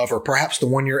middle of, or perhaps the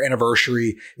 1-year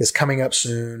anniversary is coming up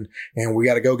soon, and we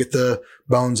got to go get the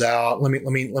bones out. Let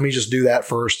me just do that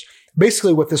first.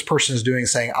 Basically, what this person is doing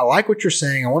is saying, I like what you're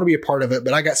saying. I want to be a part of it,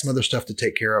 but I got some other stuff to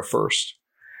take care of first.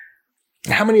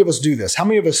 And how many of us do this? How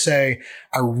many of us say,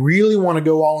 I really want to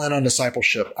go all in on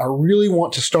discipleship. I really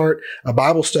want to start a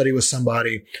Bible study with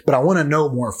somebody, but I want to know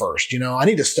more first. I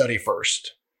need to study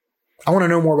first. I want to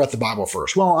know more about the Bible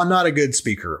first. Well, I'm not a good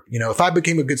speaker. If I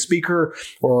became a good speaker,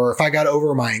 or if I got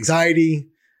over my anxiety,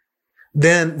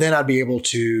 then I'd be able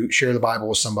to share the Bible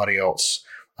with somebody else.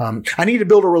 I need to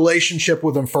build a relationship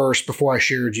with them first before I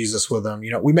share Jesus with them.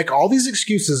 We make all these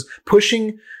excuses,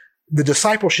 pushing the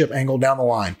discipleship angle down the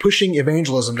line, pushing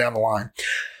evangelism down the line,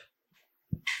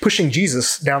 pushing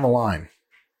Jesus down the line.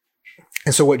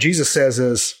 And so what Jesus says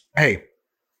is, hey,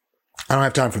 I don't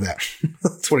have time for that.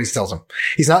 That's what he tells him.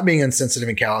 He's not being insensitive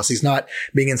and callous. He's not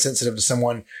being insensitive to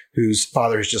someone whose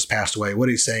father has just passed away. What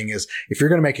he's saying is, if you're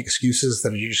going to make excuses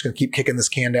that you're just going to keep kicking this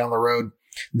can down the road,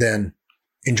 then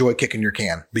enjoy kicking your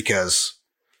can, because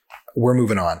we're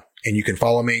moving on and you can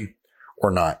follow me or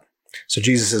not. So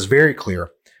Jesus is very clear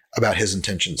about his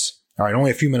intentions. All right,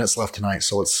 only a few minutes left tonight,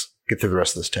 so let's get through the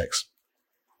rest of this text.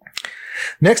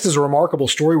 Next is a remarkable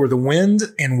story where the wind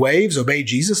and waves obey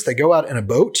Jesus. They go out in a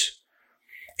boat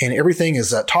and everything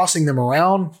is tossing them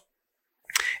around,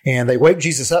 and they wake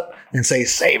Jesus up and say,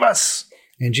 save us.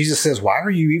 And Jesus says, why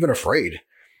are you even afraid?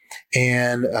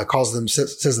 And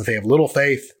says that they have little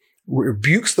faith,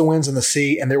 rebukes the winds and the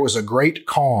sea, and there was a great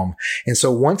calm. And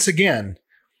so once again,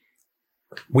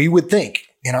 we would think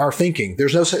in our thinking,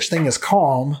 there's no such thing as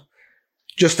calm,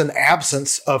 just an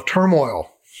absence of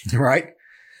turmoil, right?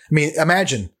 I mean,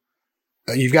 imagine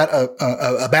you've got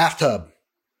a bathtub,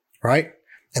 right?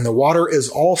 And the water is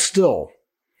all still.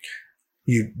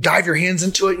 You dive your hands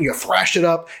into it and you thrash it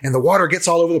up, and the water gets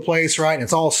all over the place, right? And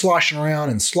it's all sloshing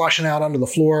around and sloshing out onto the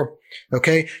floor.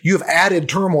 Okay. You have added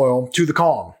turmoil to the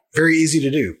calm. Very easy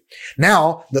to do.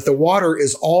 Now that the water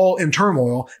is all in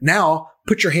turmoil, now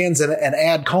put your hands in it and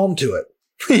add calm to it.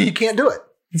 You can't do it.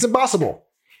 It's impossible.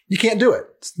 You can't do it.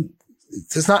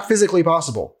 It's not physically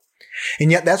possible.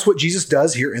 And yet that's what Jesus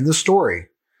does here in the story.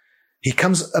 He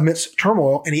comes amidst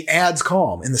turmoil and he adds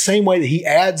calm in the same way that he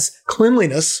adds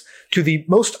cleanliness to the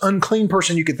most unclean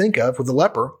person you could think of, with the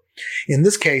leper. In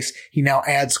this case, he now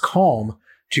adds calm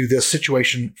to this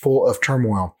situation full of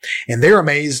turmoil. And they're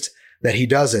amazed that he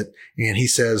does it. And he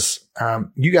says,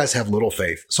 you guys have little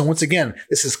faith. So once again,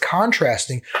 this is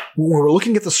contrasting. When we're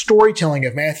looking at the storytelling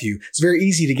of Matthew, it's very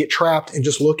easy to get trapped and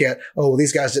just look at,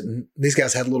 these guys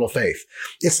had little faith.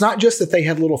 It's not just that they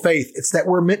had little faith. It's that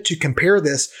we're meant to compare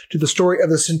this to the story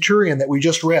of the centurion that we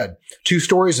just read 2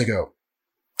 stories ago.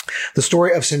 The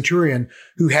story of centurion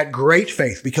who had great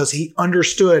faith because he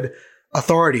understood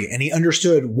authority and he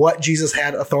understood what Jesus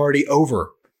had authority over.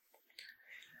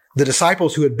 The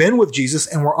disciples who had been with Jesus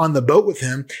and were on the boat with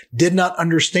him did not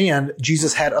understand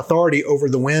Jesus had authority over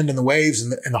the wind and the waves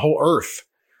and the whole earth.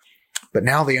 But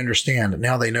now they understand.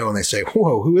 Now they know, and they say,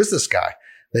 whoa, who is this guy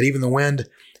that even the wind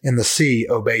and the sea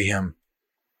obey him?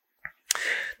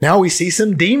 Now we see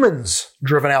some demons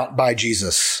driven out by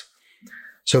Jesus.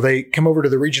 So they come over to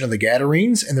the region of the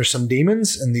Gadarenes, and there's some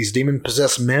demons, and these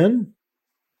demon-possessed men.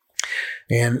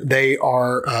 And they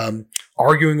are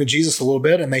arguing with Jesus a little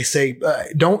bit, and they say,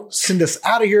 don't send us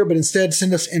out of here, but instead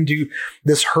send us into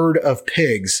this herd of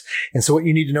pigs. And so what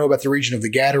you need to know about the region of the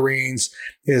Gadarenes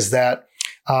is that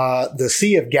the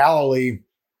Sea of Galilee,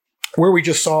 where we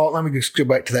just saw, let me just go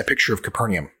back to that picture of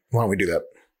Capernaum. Why don't we do that?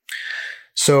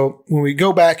 So when we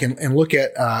go back and look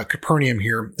at Capernaum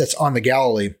here, that's on the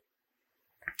Galilee,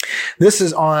 this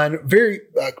is on very,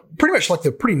 pretty much like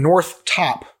the pretty north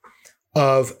top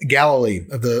of Galilee,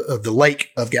 of the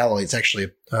lake of Galilee. It's actually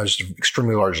just an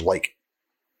extremely large lake.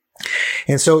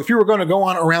 And so if you were going to go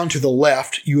on around to the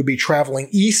left, you would be traveling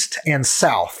east and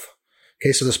south.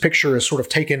 Okay, so this picture is sort of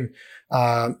taken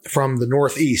from the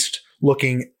northeast,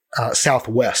 looking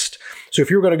southwest. So if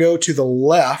you were going to go to the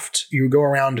left, you would go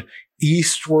around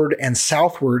eastward and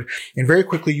southward, and very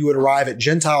quickly you would arrive at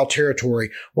Gentile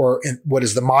territory, or in what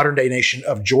is the modern day nation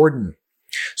of Jordan.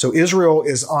 So Israel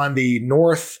is on the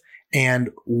north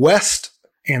and west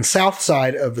and south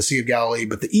side of the Sea of Galilee,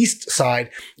 but the east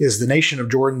side is the nation of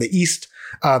Jordan. The east,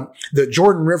 the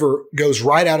Jordan River goes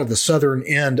right out of the southern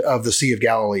end of the Sea of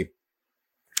Galilee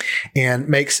and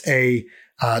makes a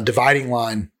dividing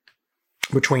line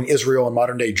between Israel and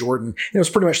modern day Jordan. And it was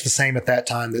pretty much the same at that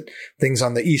time, that things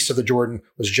on the east of the Jordan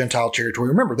was Gentile territory.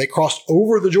 Remember, they crossed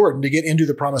over the Jordan to get into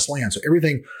the promised land. So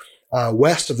everything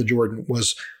west of the Jordan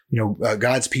was,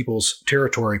 God's people's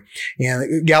territory.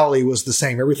 And Galilee was the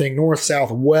same. Everything north,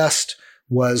 south, west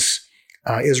was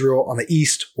Israel. On the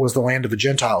east was the land of the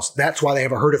Gentiles. That's why they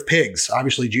have a herd of pigs.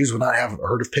 Obviously, Jews would not have a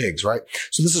herd of pigs, right?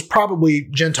 So this is probably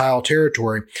Gentile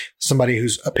territory, somebody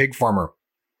who's a pig farmer.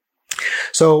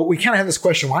 So we kind of have this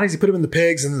question, why does he put them in the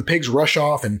pigs and then the pigs rush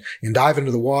off and dive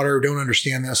into the water? Don't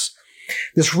understand this.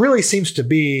 This really seems to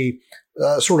be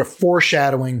sort of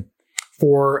foreshadowing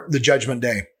for the judgment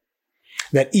day,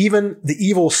 that even the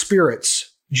evil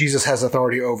spirits Jesus has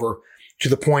authority over, to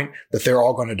the point that they're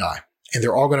all going to die and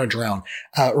they're all going to drown.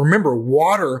 Remember,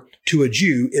 water to a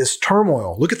Jew is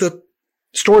turmoil. Look at the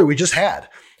story we just had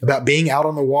about being out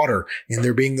on the water and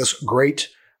there being this great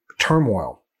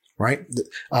turmoil. Right?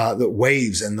 The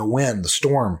waves and the wind, the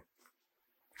storm.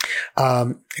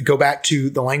 Go back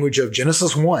to the language of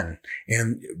Genesis 1.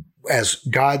 And as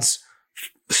God's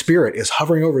Spirit is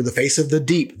hovering over the face of the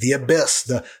deep, the abyss,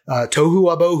 the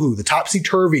tohu abohu, the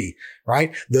topsy-turvy,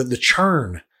 right? The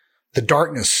churn, the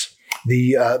darkness,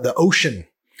 the ocean.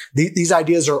 These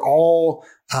ideas are all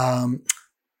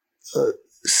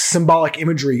symbolic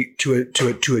imagery to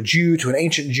a Jew, to an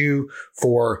ancient Jew,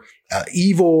 for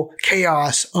evil,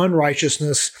 chaos,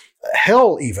 unrighteousness,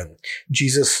 hell even.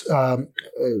 Jesus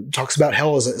talks about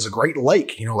hell as a great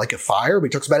lake, like a fire, but he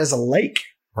talks about it as a lake,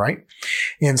 right?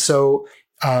 And so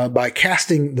by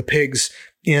casting the pigs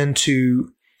into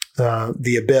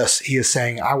the abyss, he is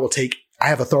saying, I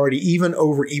have authority even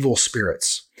over evil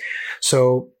spirits.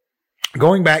 So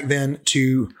going back then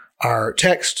to our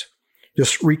text,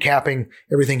 just recapping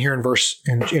everything here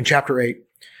in chapter 8,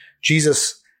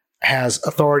 Jesus has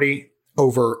authority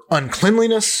over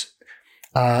uncleanliness.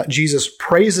 Jesus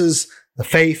praises the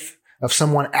faith of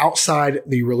someone outside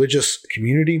the religious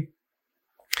community,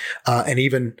 and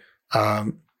even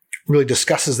really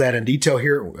discusses that in detail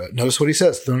here. Notice what he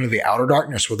says: thrown into the outer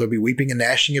darkness, where there'll be weeping and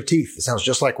gnashing of teeth. It sounds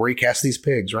just like where he cast these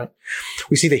pigs, right?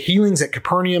 We see the healings at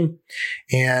Capernaum,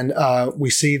 and we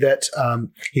see that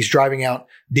he's driving out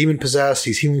demon-possessed.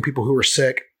 He's healing people who are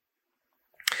sick.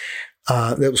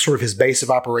 That was sort of his base of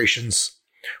operations.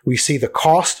 We see the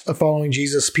cost of following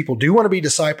Jesus. People do want to be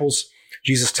disciples.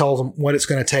 Jesus tells them what it's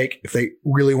going to take if they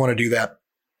really want to do that.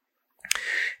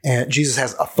 And Jesus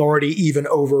has authority even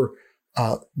over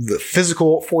the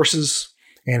physical forces.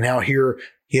 And now here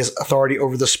he has authority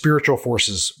over the spiritual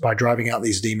forces by driving out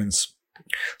these demons.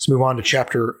 Let's move on to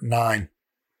chapter 9.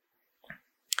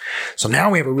 So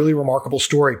now we have a really remarkable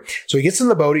story. So he gets in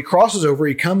the boat, he crosses over,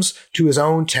 he comes to his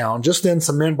own town. Just then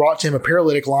some men brought to him a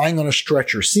paralytic lying on a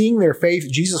stretcher. Seeing their faith,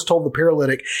 Jesus told the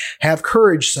paralytic, "Have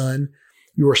courage, son,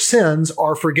 your sins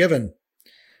are forgiven."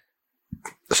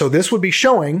 So this would be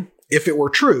showing, if it were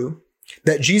true,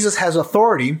 that Jesus has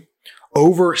authority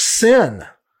over sin,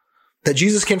 that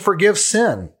Jesus can forgive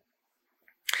sin.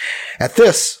 At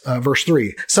this, verse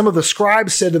 3, some of the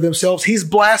scribes said to themselves, "He's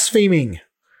blaspheming."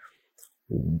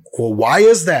 Well, why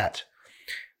is that?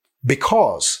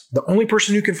 Because the only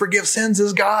person who can forgive sins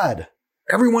is God.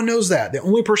 Everyone knows that. The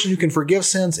only person who can forgive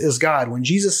sins is God. When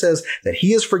Jesus says that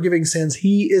he is forgiving sins,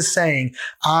 he is saying,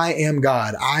 I am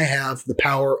God. I have the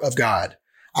power of God.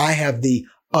 I have the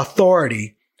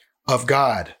authority of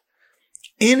God.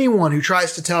 Anyone who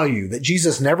tries to tell you that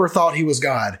Jesus never thought he was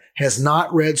God has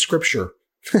not read Scripture.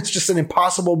 It's just an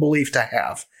impossible belief to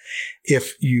have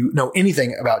if you know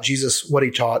anything about Jesus, what he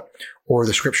taught, or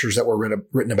the Scriptures that were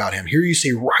written about him. Here you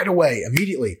see right away,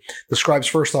 immediately, the scribe's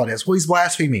first thought is, well, he's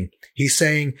blaspheming. He's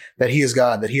saying that he is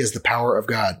God, that he has the power of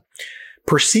God.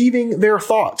 Perceiving their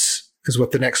thoughts is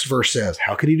what the next verse says.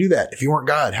 How could he do that? If he weren't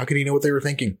God, how could he know what they were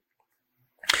thinking?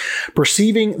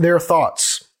 Perceiving their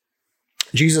thoughts,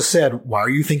 Jesus said, "Why are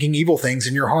you thinking evil things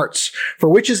in your hearts? For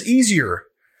which is easier,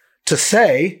 to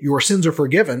say your sins are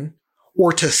forgiven,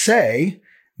 or to say,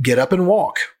 get up and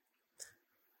walk?"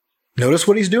 Notice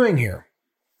what he's doing here.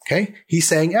 Okay. He's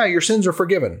saying, yeah, your sins are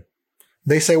forgiven.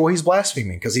 They say, well, he's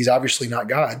blaspheming because he's obviously not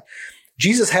God.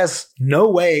 Jesus has no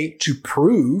way to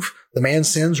prove the man's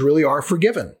sins really are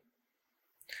forgiven.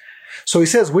 So he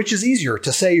says, which is easier,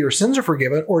 to say your sins are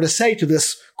forgiven or to say to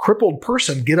this crippled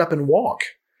person, get up and walk?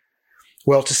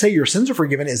 Well, to say your sins are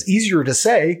forgiven is easier to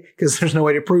say because there's no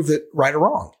way to prove that right or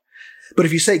wrong. But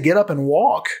if you say get up and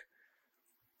walk,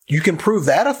 you can prove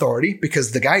that authority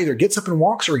because the guy either gets up and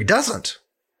walks or he doesn't.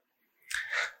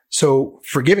 So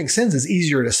forgiving sins is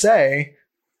easier to say,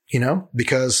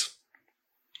 because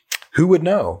who would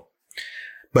know?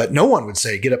 But no one would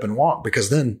say get up and walk because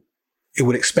then it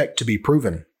would expect to be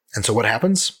proven. And so what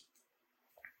happens?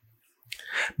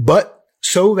 But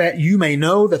so that you may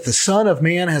know that the Son of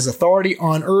Man has authority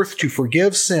on earth to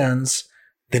forgive sins.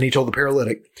 Then he told the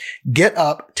paralytic, get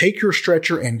up, take your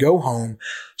stretcher and go home.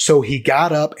 So he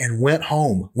got up and went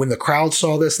home. When the crowd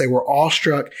saw this, they were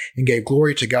awestruck and gave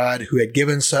glory to God who had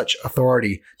given such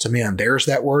authority to men. There's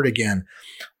that word again,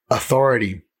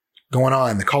 authority. Going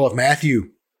on, the call of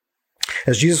Matthew.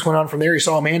 As Jesus went on from there, he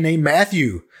saw a man named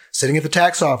Matthew sitting at the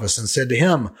tax office and said to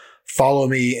him, follow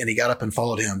me. And he got up and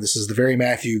followed him. This is the very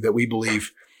Matthew that we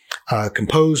believe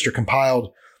composed or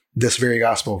compiled this very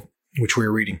gospel, which we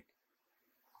are reading.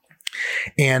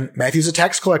 And Matthew's a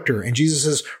tax collector, and Jesus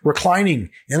is reclining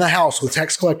in the house with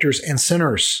tax collectors and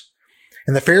sinners.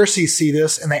 And the Pharisees see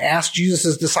this, and they ask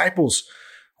Jesus' disciples,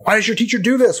 why does your teacher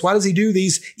do this? Why does he do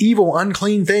these evil,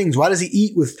 unclean things? Why does he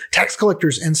eat with tax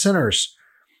collectors and sinners?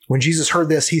 When Jesus heard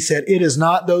this, he said, it is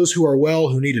not those who are well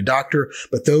who need a doctor,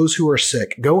 but those who are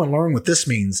sick. Go and learn what this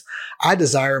means. I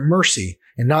desire mercy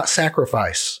and not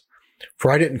sacrifice,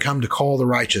 for I didn't come to call the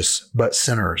righteous, but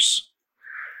sinners.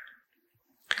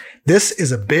 This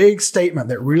is a big statement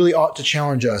that really ought to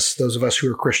challenge us, those of us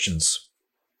who are Christians.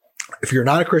 If you're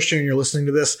not a Christian and you're listening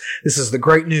to this, this is the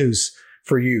great news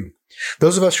for you.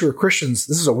 Those of us who are Christians,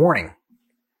 this is a warning.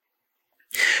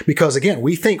 Because again,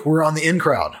 we think we're on the in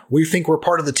crowd. We think we're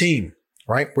part of the team,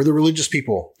 right? We're the religious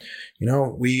people.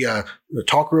 We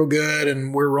talk real good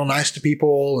and we're real nice to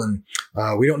people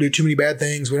and we don't do too many bad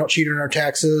things. We don't cheat on our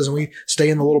taxes and we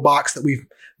stay in the little box that we've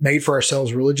made for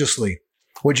ourselves religiously.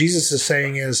 What Jesus is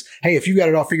saying is, hey, if you got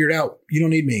it all figured out, you don't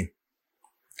need me.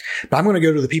 But I'm going to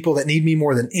go to the people that need me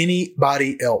more than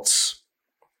anybody else.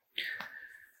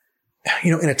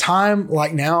 In a time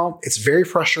like now, it's very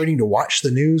frustrating to watch the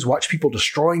news, watch people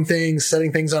destroying things,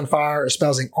 setting things on fire,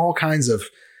 espousing all kinds of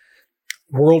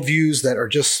worldviews that are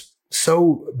just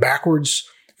so backwards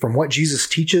from what Jesus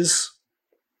teaches.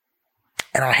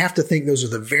 And I have to think those are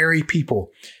the very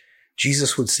people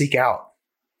Jesus would seek out.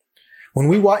 When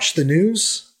we watch the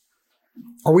news,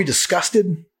 are we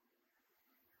disgusted?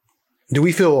 Do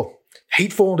we feel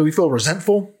hateful? Do we feel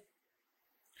resentful?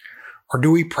 Or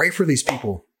do we pray for these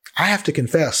people? I have to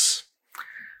confess,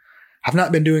 I've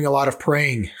not been doing a lot of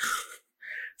praying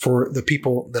for the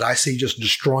people that I see just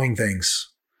destroying things.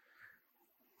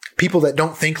 People that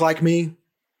don't think like me,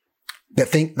 that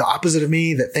think the opposite of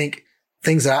me, that think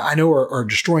things that I know are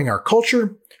destroying our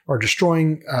culture, or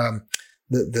destroying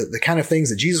the kind of things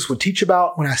that Jesus would teach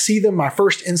about. When I see them, my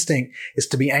first instinct is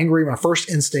to be angry. My first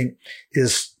instinct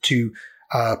is to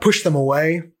push them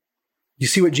away. You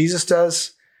see what Jesus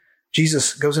does?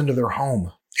 Jesus goes into their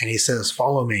home and he says,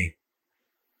 follow me.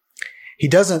 He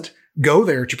doesn't go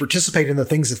there to participate in the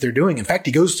things that they're doing. In fact,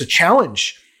 he goes to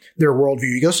challenge their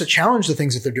worldview. He goes to challenge the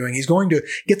things that they're doing. He's going to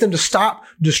get them to stop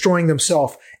destroying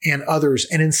themselves and others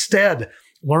and instead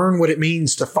learn what it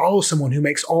means to follow someone who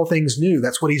makes all things new.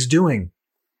 That's what he's doing.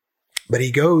 But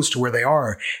he goes to where they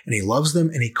are and he loves them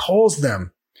and he calls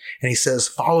them and he says,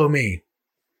 follow me.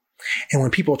 And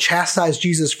when people chastise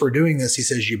Jesus for doing this, he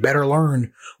says, you better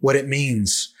learn what it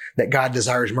means that God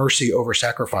desires mercy over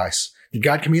sacrifice. Did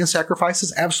God command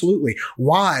sacrifices? Absolutely.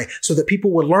 Why? So that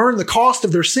people would learn the cost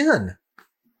of their sin.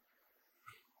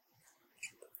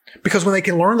 Because when they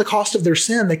can learn the cost of their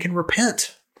sin, they can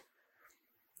repent.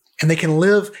 And they can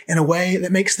live in a way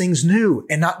that makes things new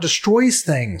and not destroys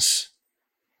things.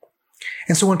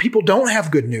 And so when people don't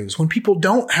have good news, when people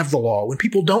don't have the law, when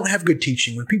people don't have good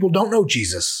teaching, when people don't know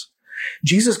Jesus,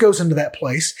 Jesus goes into that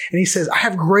place and he says, I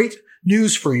have great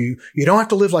news for you. You don't have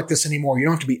to live like this anymore. You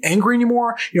don't have to be angry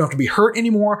anymore. You don't have to be hurt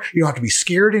anymore. You don't have to be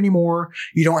scared anymore.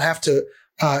 You don't have to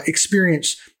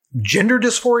experience gender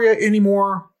dysphoria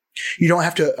anymore. You don't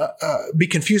have to be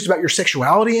confused about your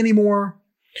sexuality anymore.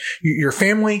 Your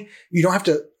family, you don't have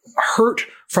to hurt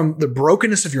from the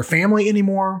brokenness of your family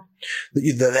anymore.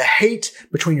 The hate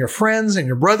between your friends and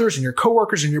your brothers and your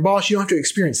coworkers and your boss. You don't have to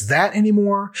experience that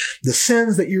anymore. The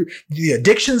sins the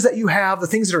addictions that you have, the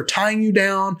things that are tying you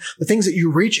down, the things that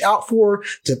you reach out for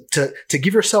to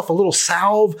give yourself a little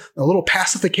salve, a little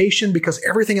pacification because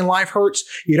everything in life hurts.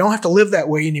 You don't have to live that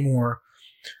way anymore.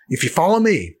 If you follow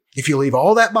me, if you leave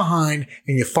all that behind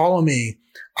and you follow me,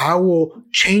 I will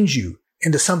change you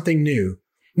into something new.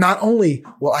 Not only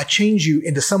will I change you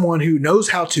into someone who knows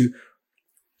how to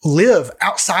live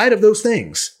outside of those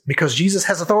things, because Jesus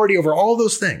has authority over all of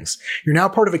those things. You're now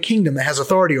part of a kingdom that has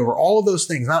authority over all of those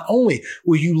things. Not only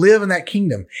will you live in that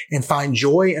kingdom and find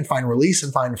joy and find release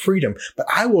and find freedom, but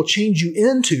I will change you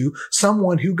into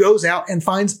someone who goes out and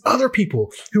finds other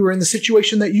people who are in the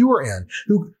situation that you are in,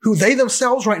 who they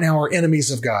themselves right now are enemies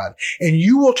of God, and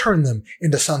you will turn them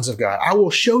into sons of God. I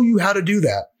will show you how to do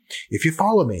that. If you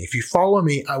follow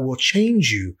me, I will change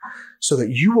you so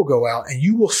that you will go out and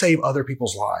you will save other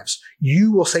people's lives.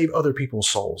 You will save other people's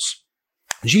souls.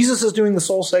 Jesus is doing the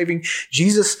soul saving.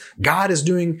 God is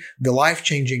doing the life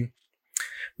changing,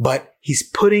 but he's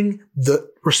putting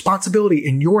the responsibility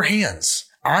in your hands.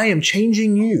 I am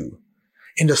changing you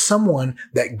into someone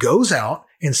that goes out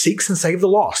and seeks and save the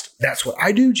lost. That's what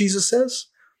I do, Jesus says.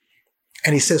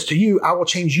 And he says to you, I will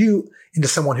change you into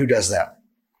someone who does that.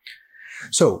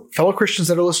 So, fellow Christians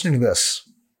that are listening to this,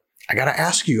 I got to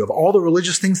ask you, of all the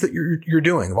religious things that you're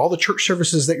doing, of all the church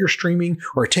services that you're streaming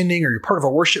or attending, or you're part of a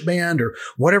worship band, or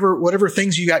whatever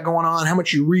things you got going on, how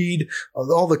much you read,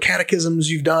 all the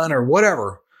catechisms you've done, or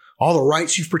whatever, all the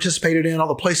rites you've participated in, all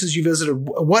the places you visited,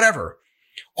 whatever,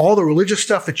 all the religious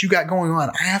stuff that you got going on,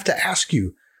 I have to ask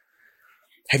you,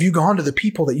 have you gone to the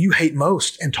people that you hate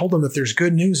most and told them that there's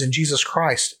good news in Jesus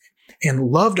Christ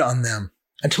and loved on them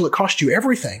until it cost you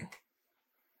everything?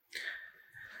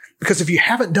 Because if you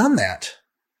haven't done that,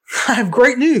 I have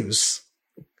great news.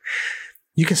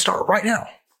 You can start right now.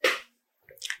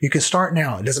 You can start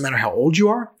now. It doesn't matter how old you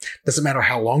are. It doesn't matter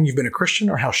how long you've been a Christian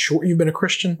or how short you've been a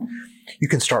Christian. You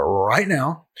can start right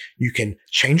now. You can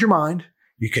change your mind.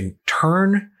 You can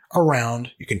turn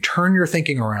around. You can turn your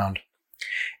thinking around.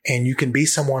 And you can be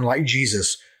someone like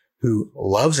Jesus who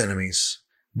loves enemies,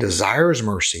 desires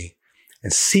mercy,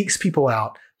 and seeks people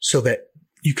out so that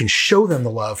you can show them the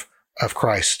love of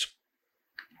Christ.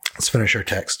 Let's finish our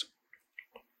text.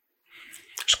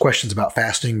 There's questions about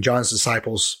fasting. John's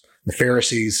disciples, the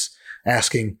Pharisees,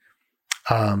 asking,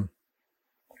 how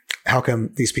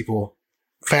come these people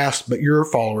fast, but your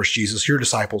followers, Jesus, your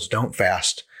disciples, don't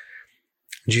fast?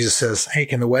 Jesus says, hey,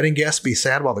 can the wedding guests be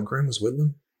sad while the groom is with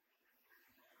them?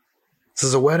 This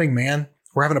is a wedding, man.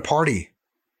 We're having a party.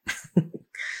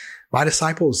 My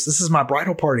disciples, this is my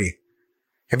bridal party.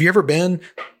 Have you ever been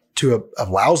to a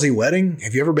lousy wedding?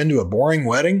 Have you ever been to a boring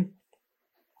wedding?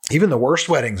 Even the worst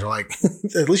weddings are like,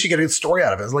 at least you get a good story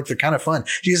out of it. It's like they're kind of fun.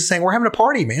 Jesus is saying, we're having a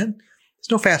party, man.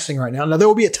 There's no fasting right now. Now there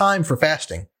will be a time for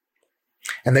fasting,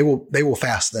 and they will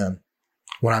fast then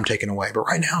when I'm taken away. But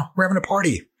right now we're having a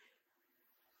party.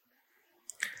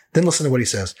 Then listen to what he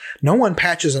says. No one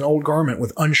patches an old garment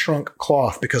with unshrunk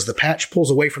cloth, because the patch pulls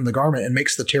away from the garment and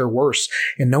makes the tear worse.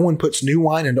 And no one puts new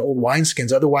wine into old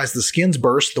wineskins. Otherwise the skins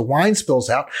burst, the wine spills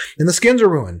out, and the skins are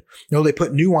ruined. No, they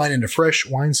put new wine into fresh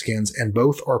wineskins, and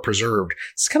both are preserved.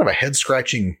 It's kind of a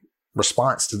head-scratching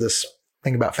response to this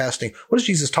thing about fasting. What is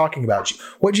Jesus talking about?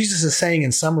 What Jesus is saying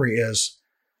in summary is,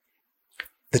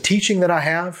 the teaching that I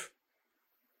have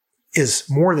is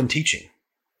more than teaching.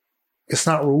 It's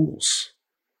not rules.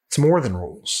 It's more than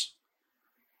rules.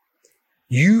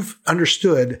 You've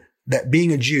understood that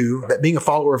being a Jew, that being a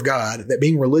follower of God, that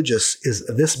being religious is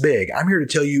this big. I'm here to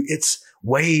tell you it's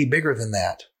way bigger than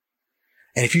that.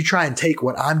 And if you try and take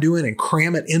what I'm doing and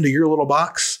cram it into your little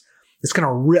box, it's going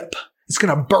to rip. It's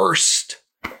going to burst.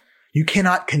 You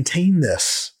cannot contain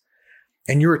this.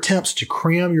 And your attempts to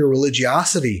cram your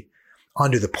religiosity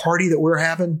onto the party that we're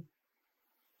having,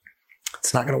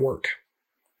 it's not going to work.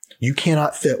 You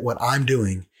cannot fit what I'm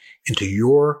doing into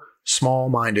your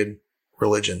small-minded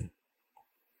religion.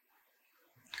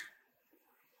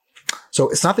 So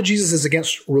it's not that Jesus is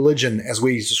against religion as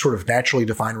we sort of naturally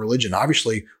define religion.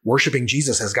 Obviously, worshiping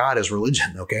Jesus as God is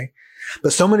religion, okay?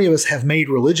 But so many of us have made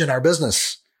religion our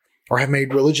business, or have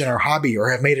made religion our hobby,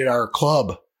 or have made it our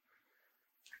club,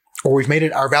 or we've made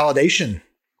it our validation.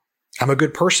 I'm a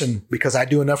good person because I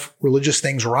do enough religious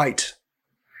things right.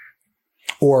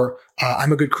 Or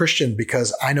I'm a good Christian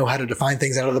because I know how to define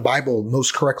things out of the Bible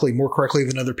most correctly, more correctly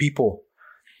than other people.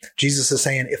 Jesus is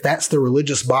saying, if that's the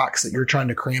religious box that you're trying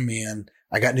to cram me in,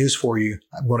 I got news for you.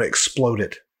 I'm going to explode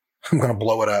it. I'm going to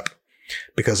blow it up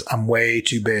because I'm way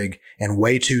too big and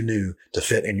way too new to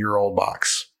fit in your old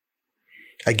box.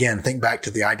 Again, think back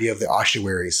to the idea of the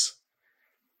ossuaries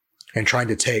and trying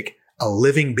to take a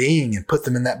living being and put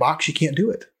them in that box. You can't do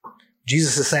it.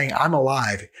 Jesus is saying, I'm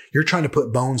alive. You're trying to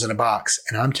put bones in a box,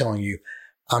 and I'm telling you,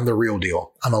 I'm the real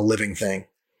deal. I'm a living thing,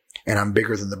 and I'm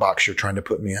bigger than the box you're trying to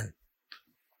put me in.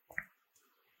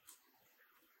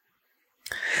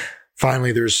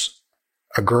 Finally, there's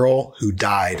a girl who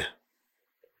died.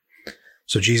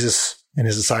 So Jesus and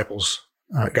his disciples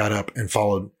got up and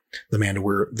followed the man to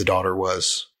where the daughter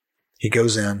was. He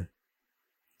goes in,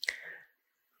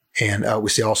 and we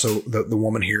see also the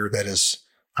woman here that is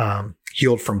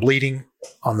healed from bleeding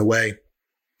on the way,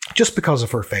 just because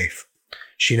of her faith.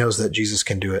 She knows that Jesus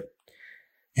can do it,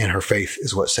 and her faith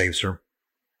is what saves her.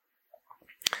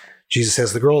 Jesus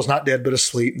says the girl is not dead but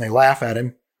asleep, and they laugh at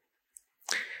him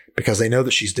because they know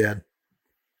that she's dead.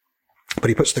 But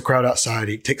he puts the crowd outside.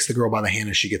 He takes the girl by the hand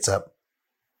as she gets up,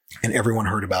 and everyone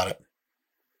heard about it.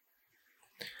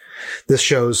 This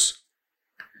shows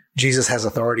Jesus has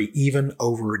authority even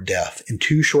over death. In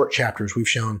 2 short chapters, we've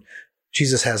shown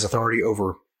Jesus has authority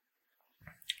over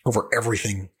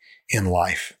everything in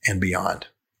life and beyond.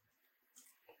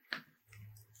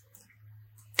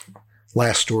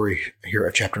 Last story here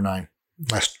at chapter 9.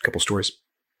 Last couple stories.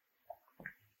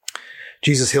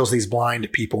 Jesus heals these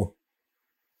blind people.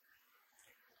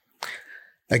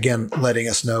 Again, letting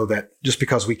us know that just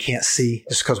because we can't see,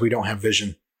 just because we don't have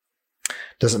vision,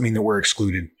 doesn't mean that we're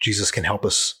excluded. Jesus can help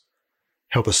us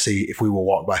see if we will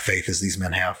walk by faith as these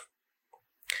men have.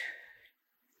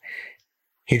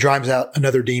 He drives out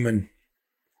another demon.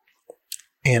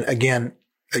 And again,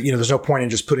 there's no point in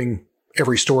just putting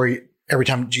every story, every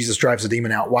time Jesus drives a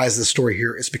demon out. Why is this story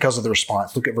here? It's because of the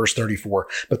response. Look at verse 34.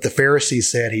 But the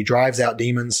Pharisees said he drives out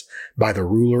demons by the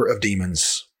ruler of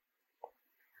demons.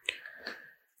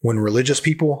 When religious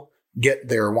people get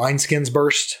their wineskins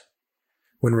burst,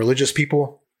 when religious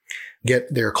people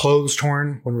get their clothes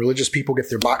torn, when religious people get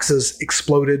their boxes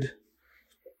exploded,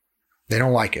 they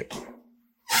don't like it.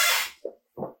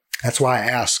 That's why I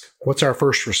ask, what's our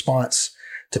first response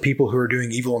to people who are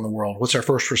doing evil in the world? What's our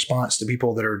first response to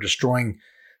people that are destroying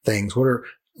things?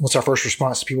 What's our first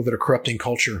response to people that are corrupting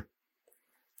culture?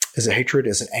 Is it hatred?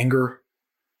 Is it anger?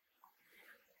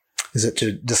 Is it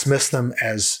to dismiss them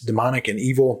as demonic and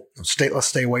evil? Let's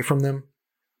stay away from them.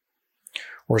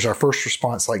 Or is our first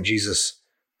response, like Jesus,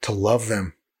 to love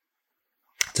them,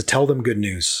 to tell them good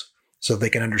news so they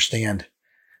can understand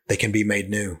they can be made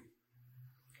new?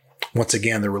 Once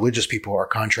again, the religious people are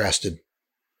contrasted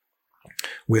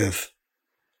with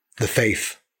the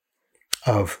faith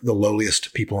of the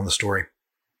lowliest people in the story.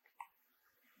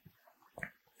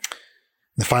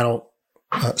 The final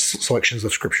selections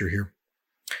of scripture here.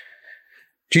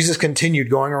 Jesus continued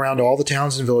going around all the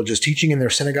towns and villages, teaching in their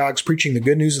synagogues, preaching the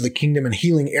good news of the kingdom, and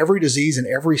healing every disease and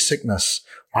every sickness.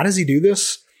 Why does he do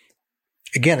this?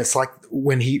 Again, it's like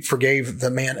when he forgave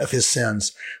the man of his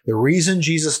sins. The reason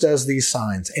Jesus does these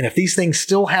signs, and if these things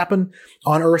still happen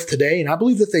on earth today, and I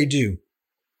believe that they do,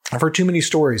 I've heard too many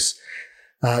stories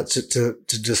to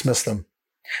dismiss them.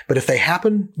 But if they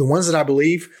happen, the ones that I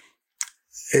believe,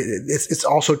 it's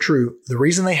also true. The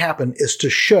reason they happen is to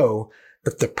show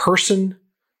that the person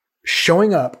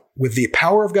showing up with the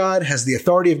power of God has the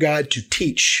authority of God to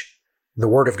teach the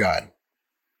word of God.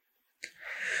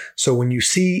 So when you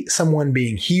see someone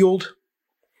being healed,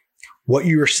 what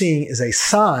you are seeing is a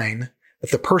sign that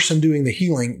the person doing the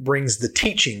healing brings the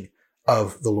teaching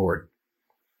of the Lord.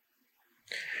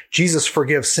 Jesus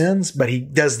forgives sins, but he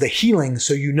does the healing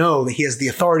so you know that he has the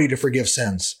authority to forgive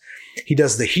sins. He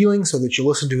does the healing so that you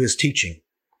listen to his teaching.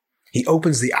 He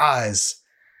opens the eyes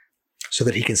so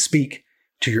that he can speak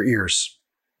to your ears.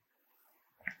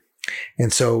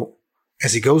 And so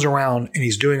as he goes around and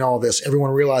he's doing all this,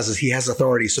 everyone realizes he has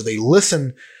authority. So they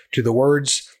listen to the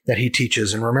words that he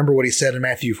teaches. And remember what he said in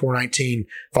Matthew 4:19,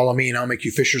 follow me and I'll make you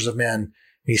fishers of men. And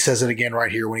he says it again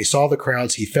right here. When he saw the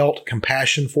crowds, he felt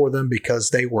compassion for them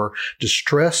because they were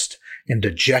distressed and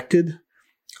dejected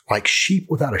like sheep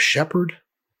without a shepherd.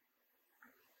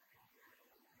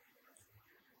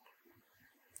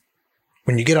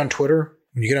 When you get on Twitter,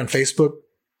 when you get on Facebook,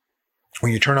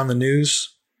 when you turn on the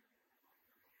news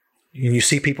and you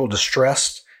see people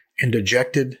distressed and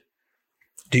dejected,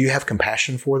 do you have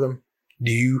compassion for them?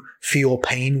 Do you feel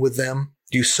pain with them?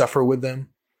 Do you suffer with them?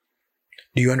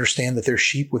 Do you understand that they're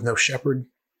sheep with no shepherd?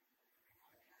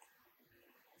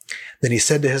 Then he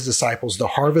said to his disciples, the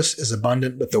harvest is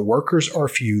abundant, but the workers are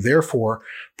few. Therefore,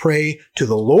 pray to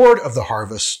the Lord of the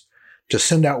harvest to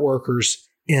send out workers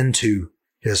into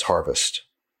his harvest.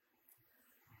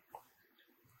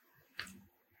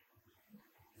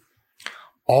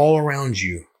 All around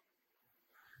you,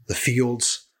 the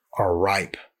fields are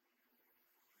ripe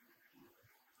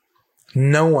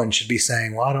No one should be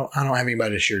saying, well, I don't have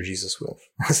anybody to share Jesus with.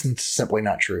 That's simply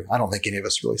not true. I don't think any of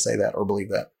us really say that or believe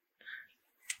that.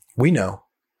 We know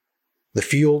the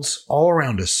fields all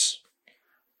around us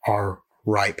are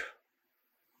ripe.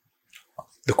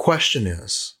 The question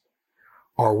is,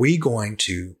 are we going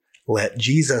to let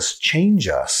Jesus change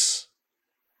us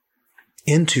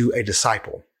into a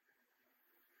disciple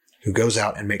who goes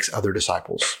out and makes other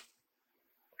disciples?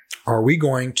 Are we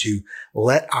going to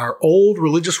let our old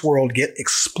religious world get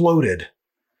exploded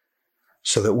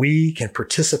so that we can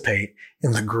participate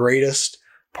in the greatest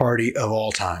party of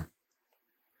all time?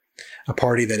 A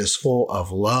party that is full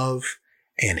of love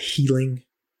and healing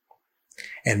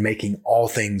and making all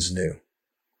things new.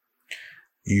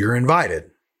 You're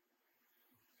invited,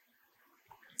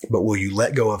 but will you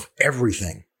let go of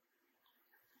everything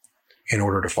in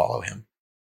order to follow him?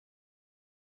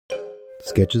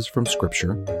 Sketches from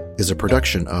Scripture is a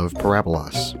production of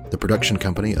Parabolos, the production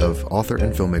company of author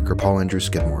and filmmaker Paul Andrew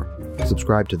Skidmore.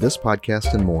 Subscribe to this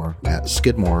podcast and more at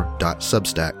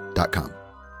skidmore.substack.com.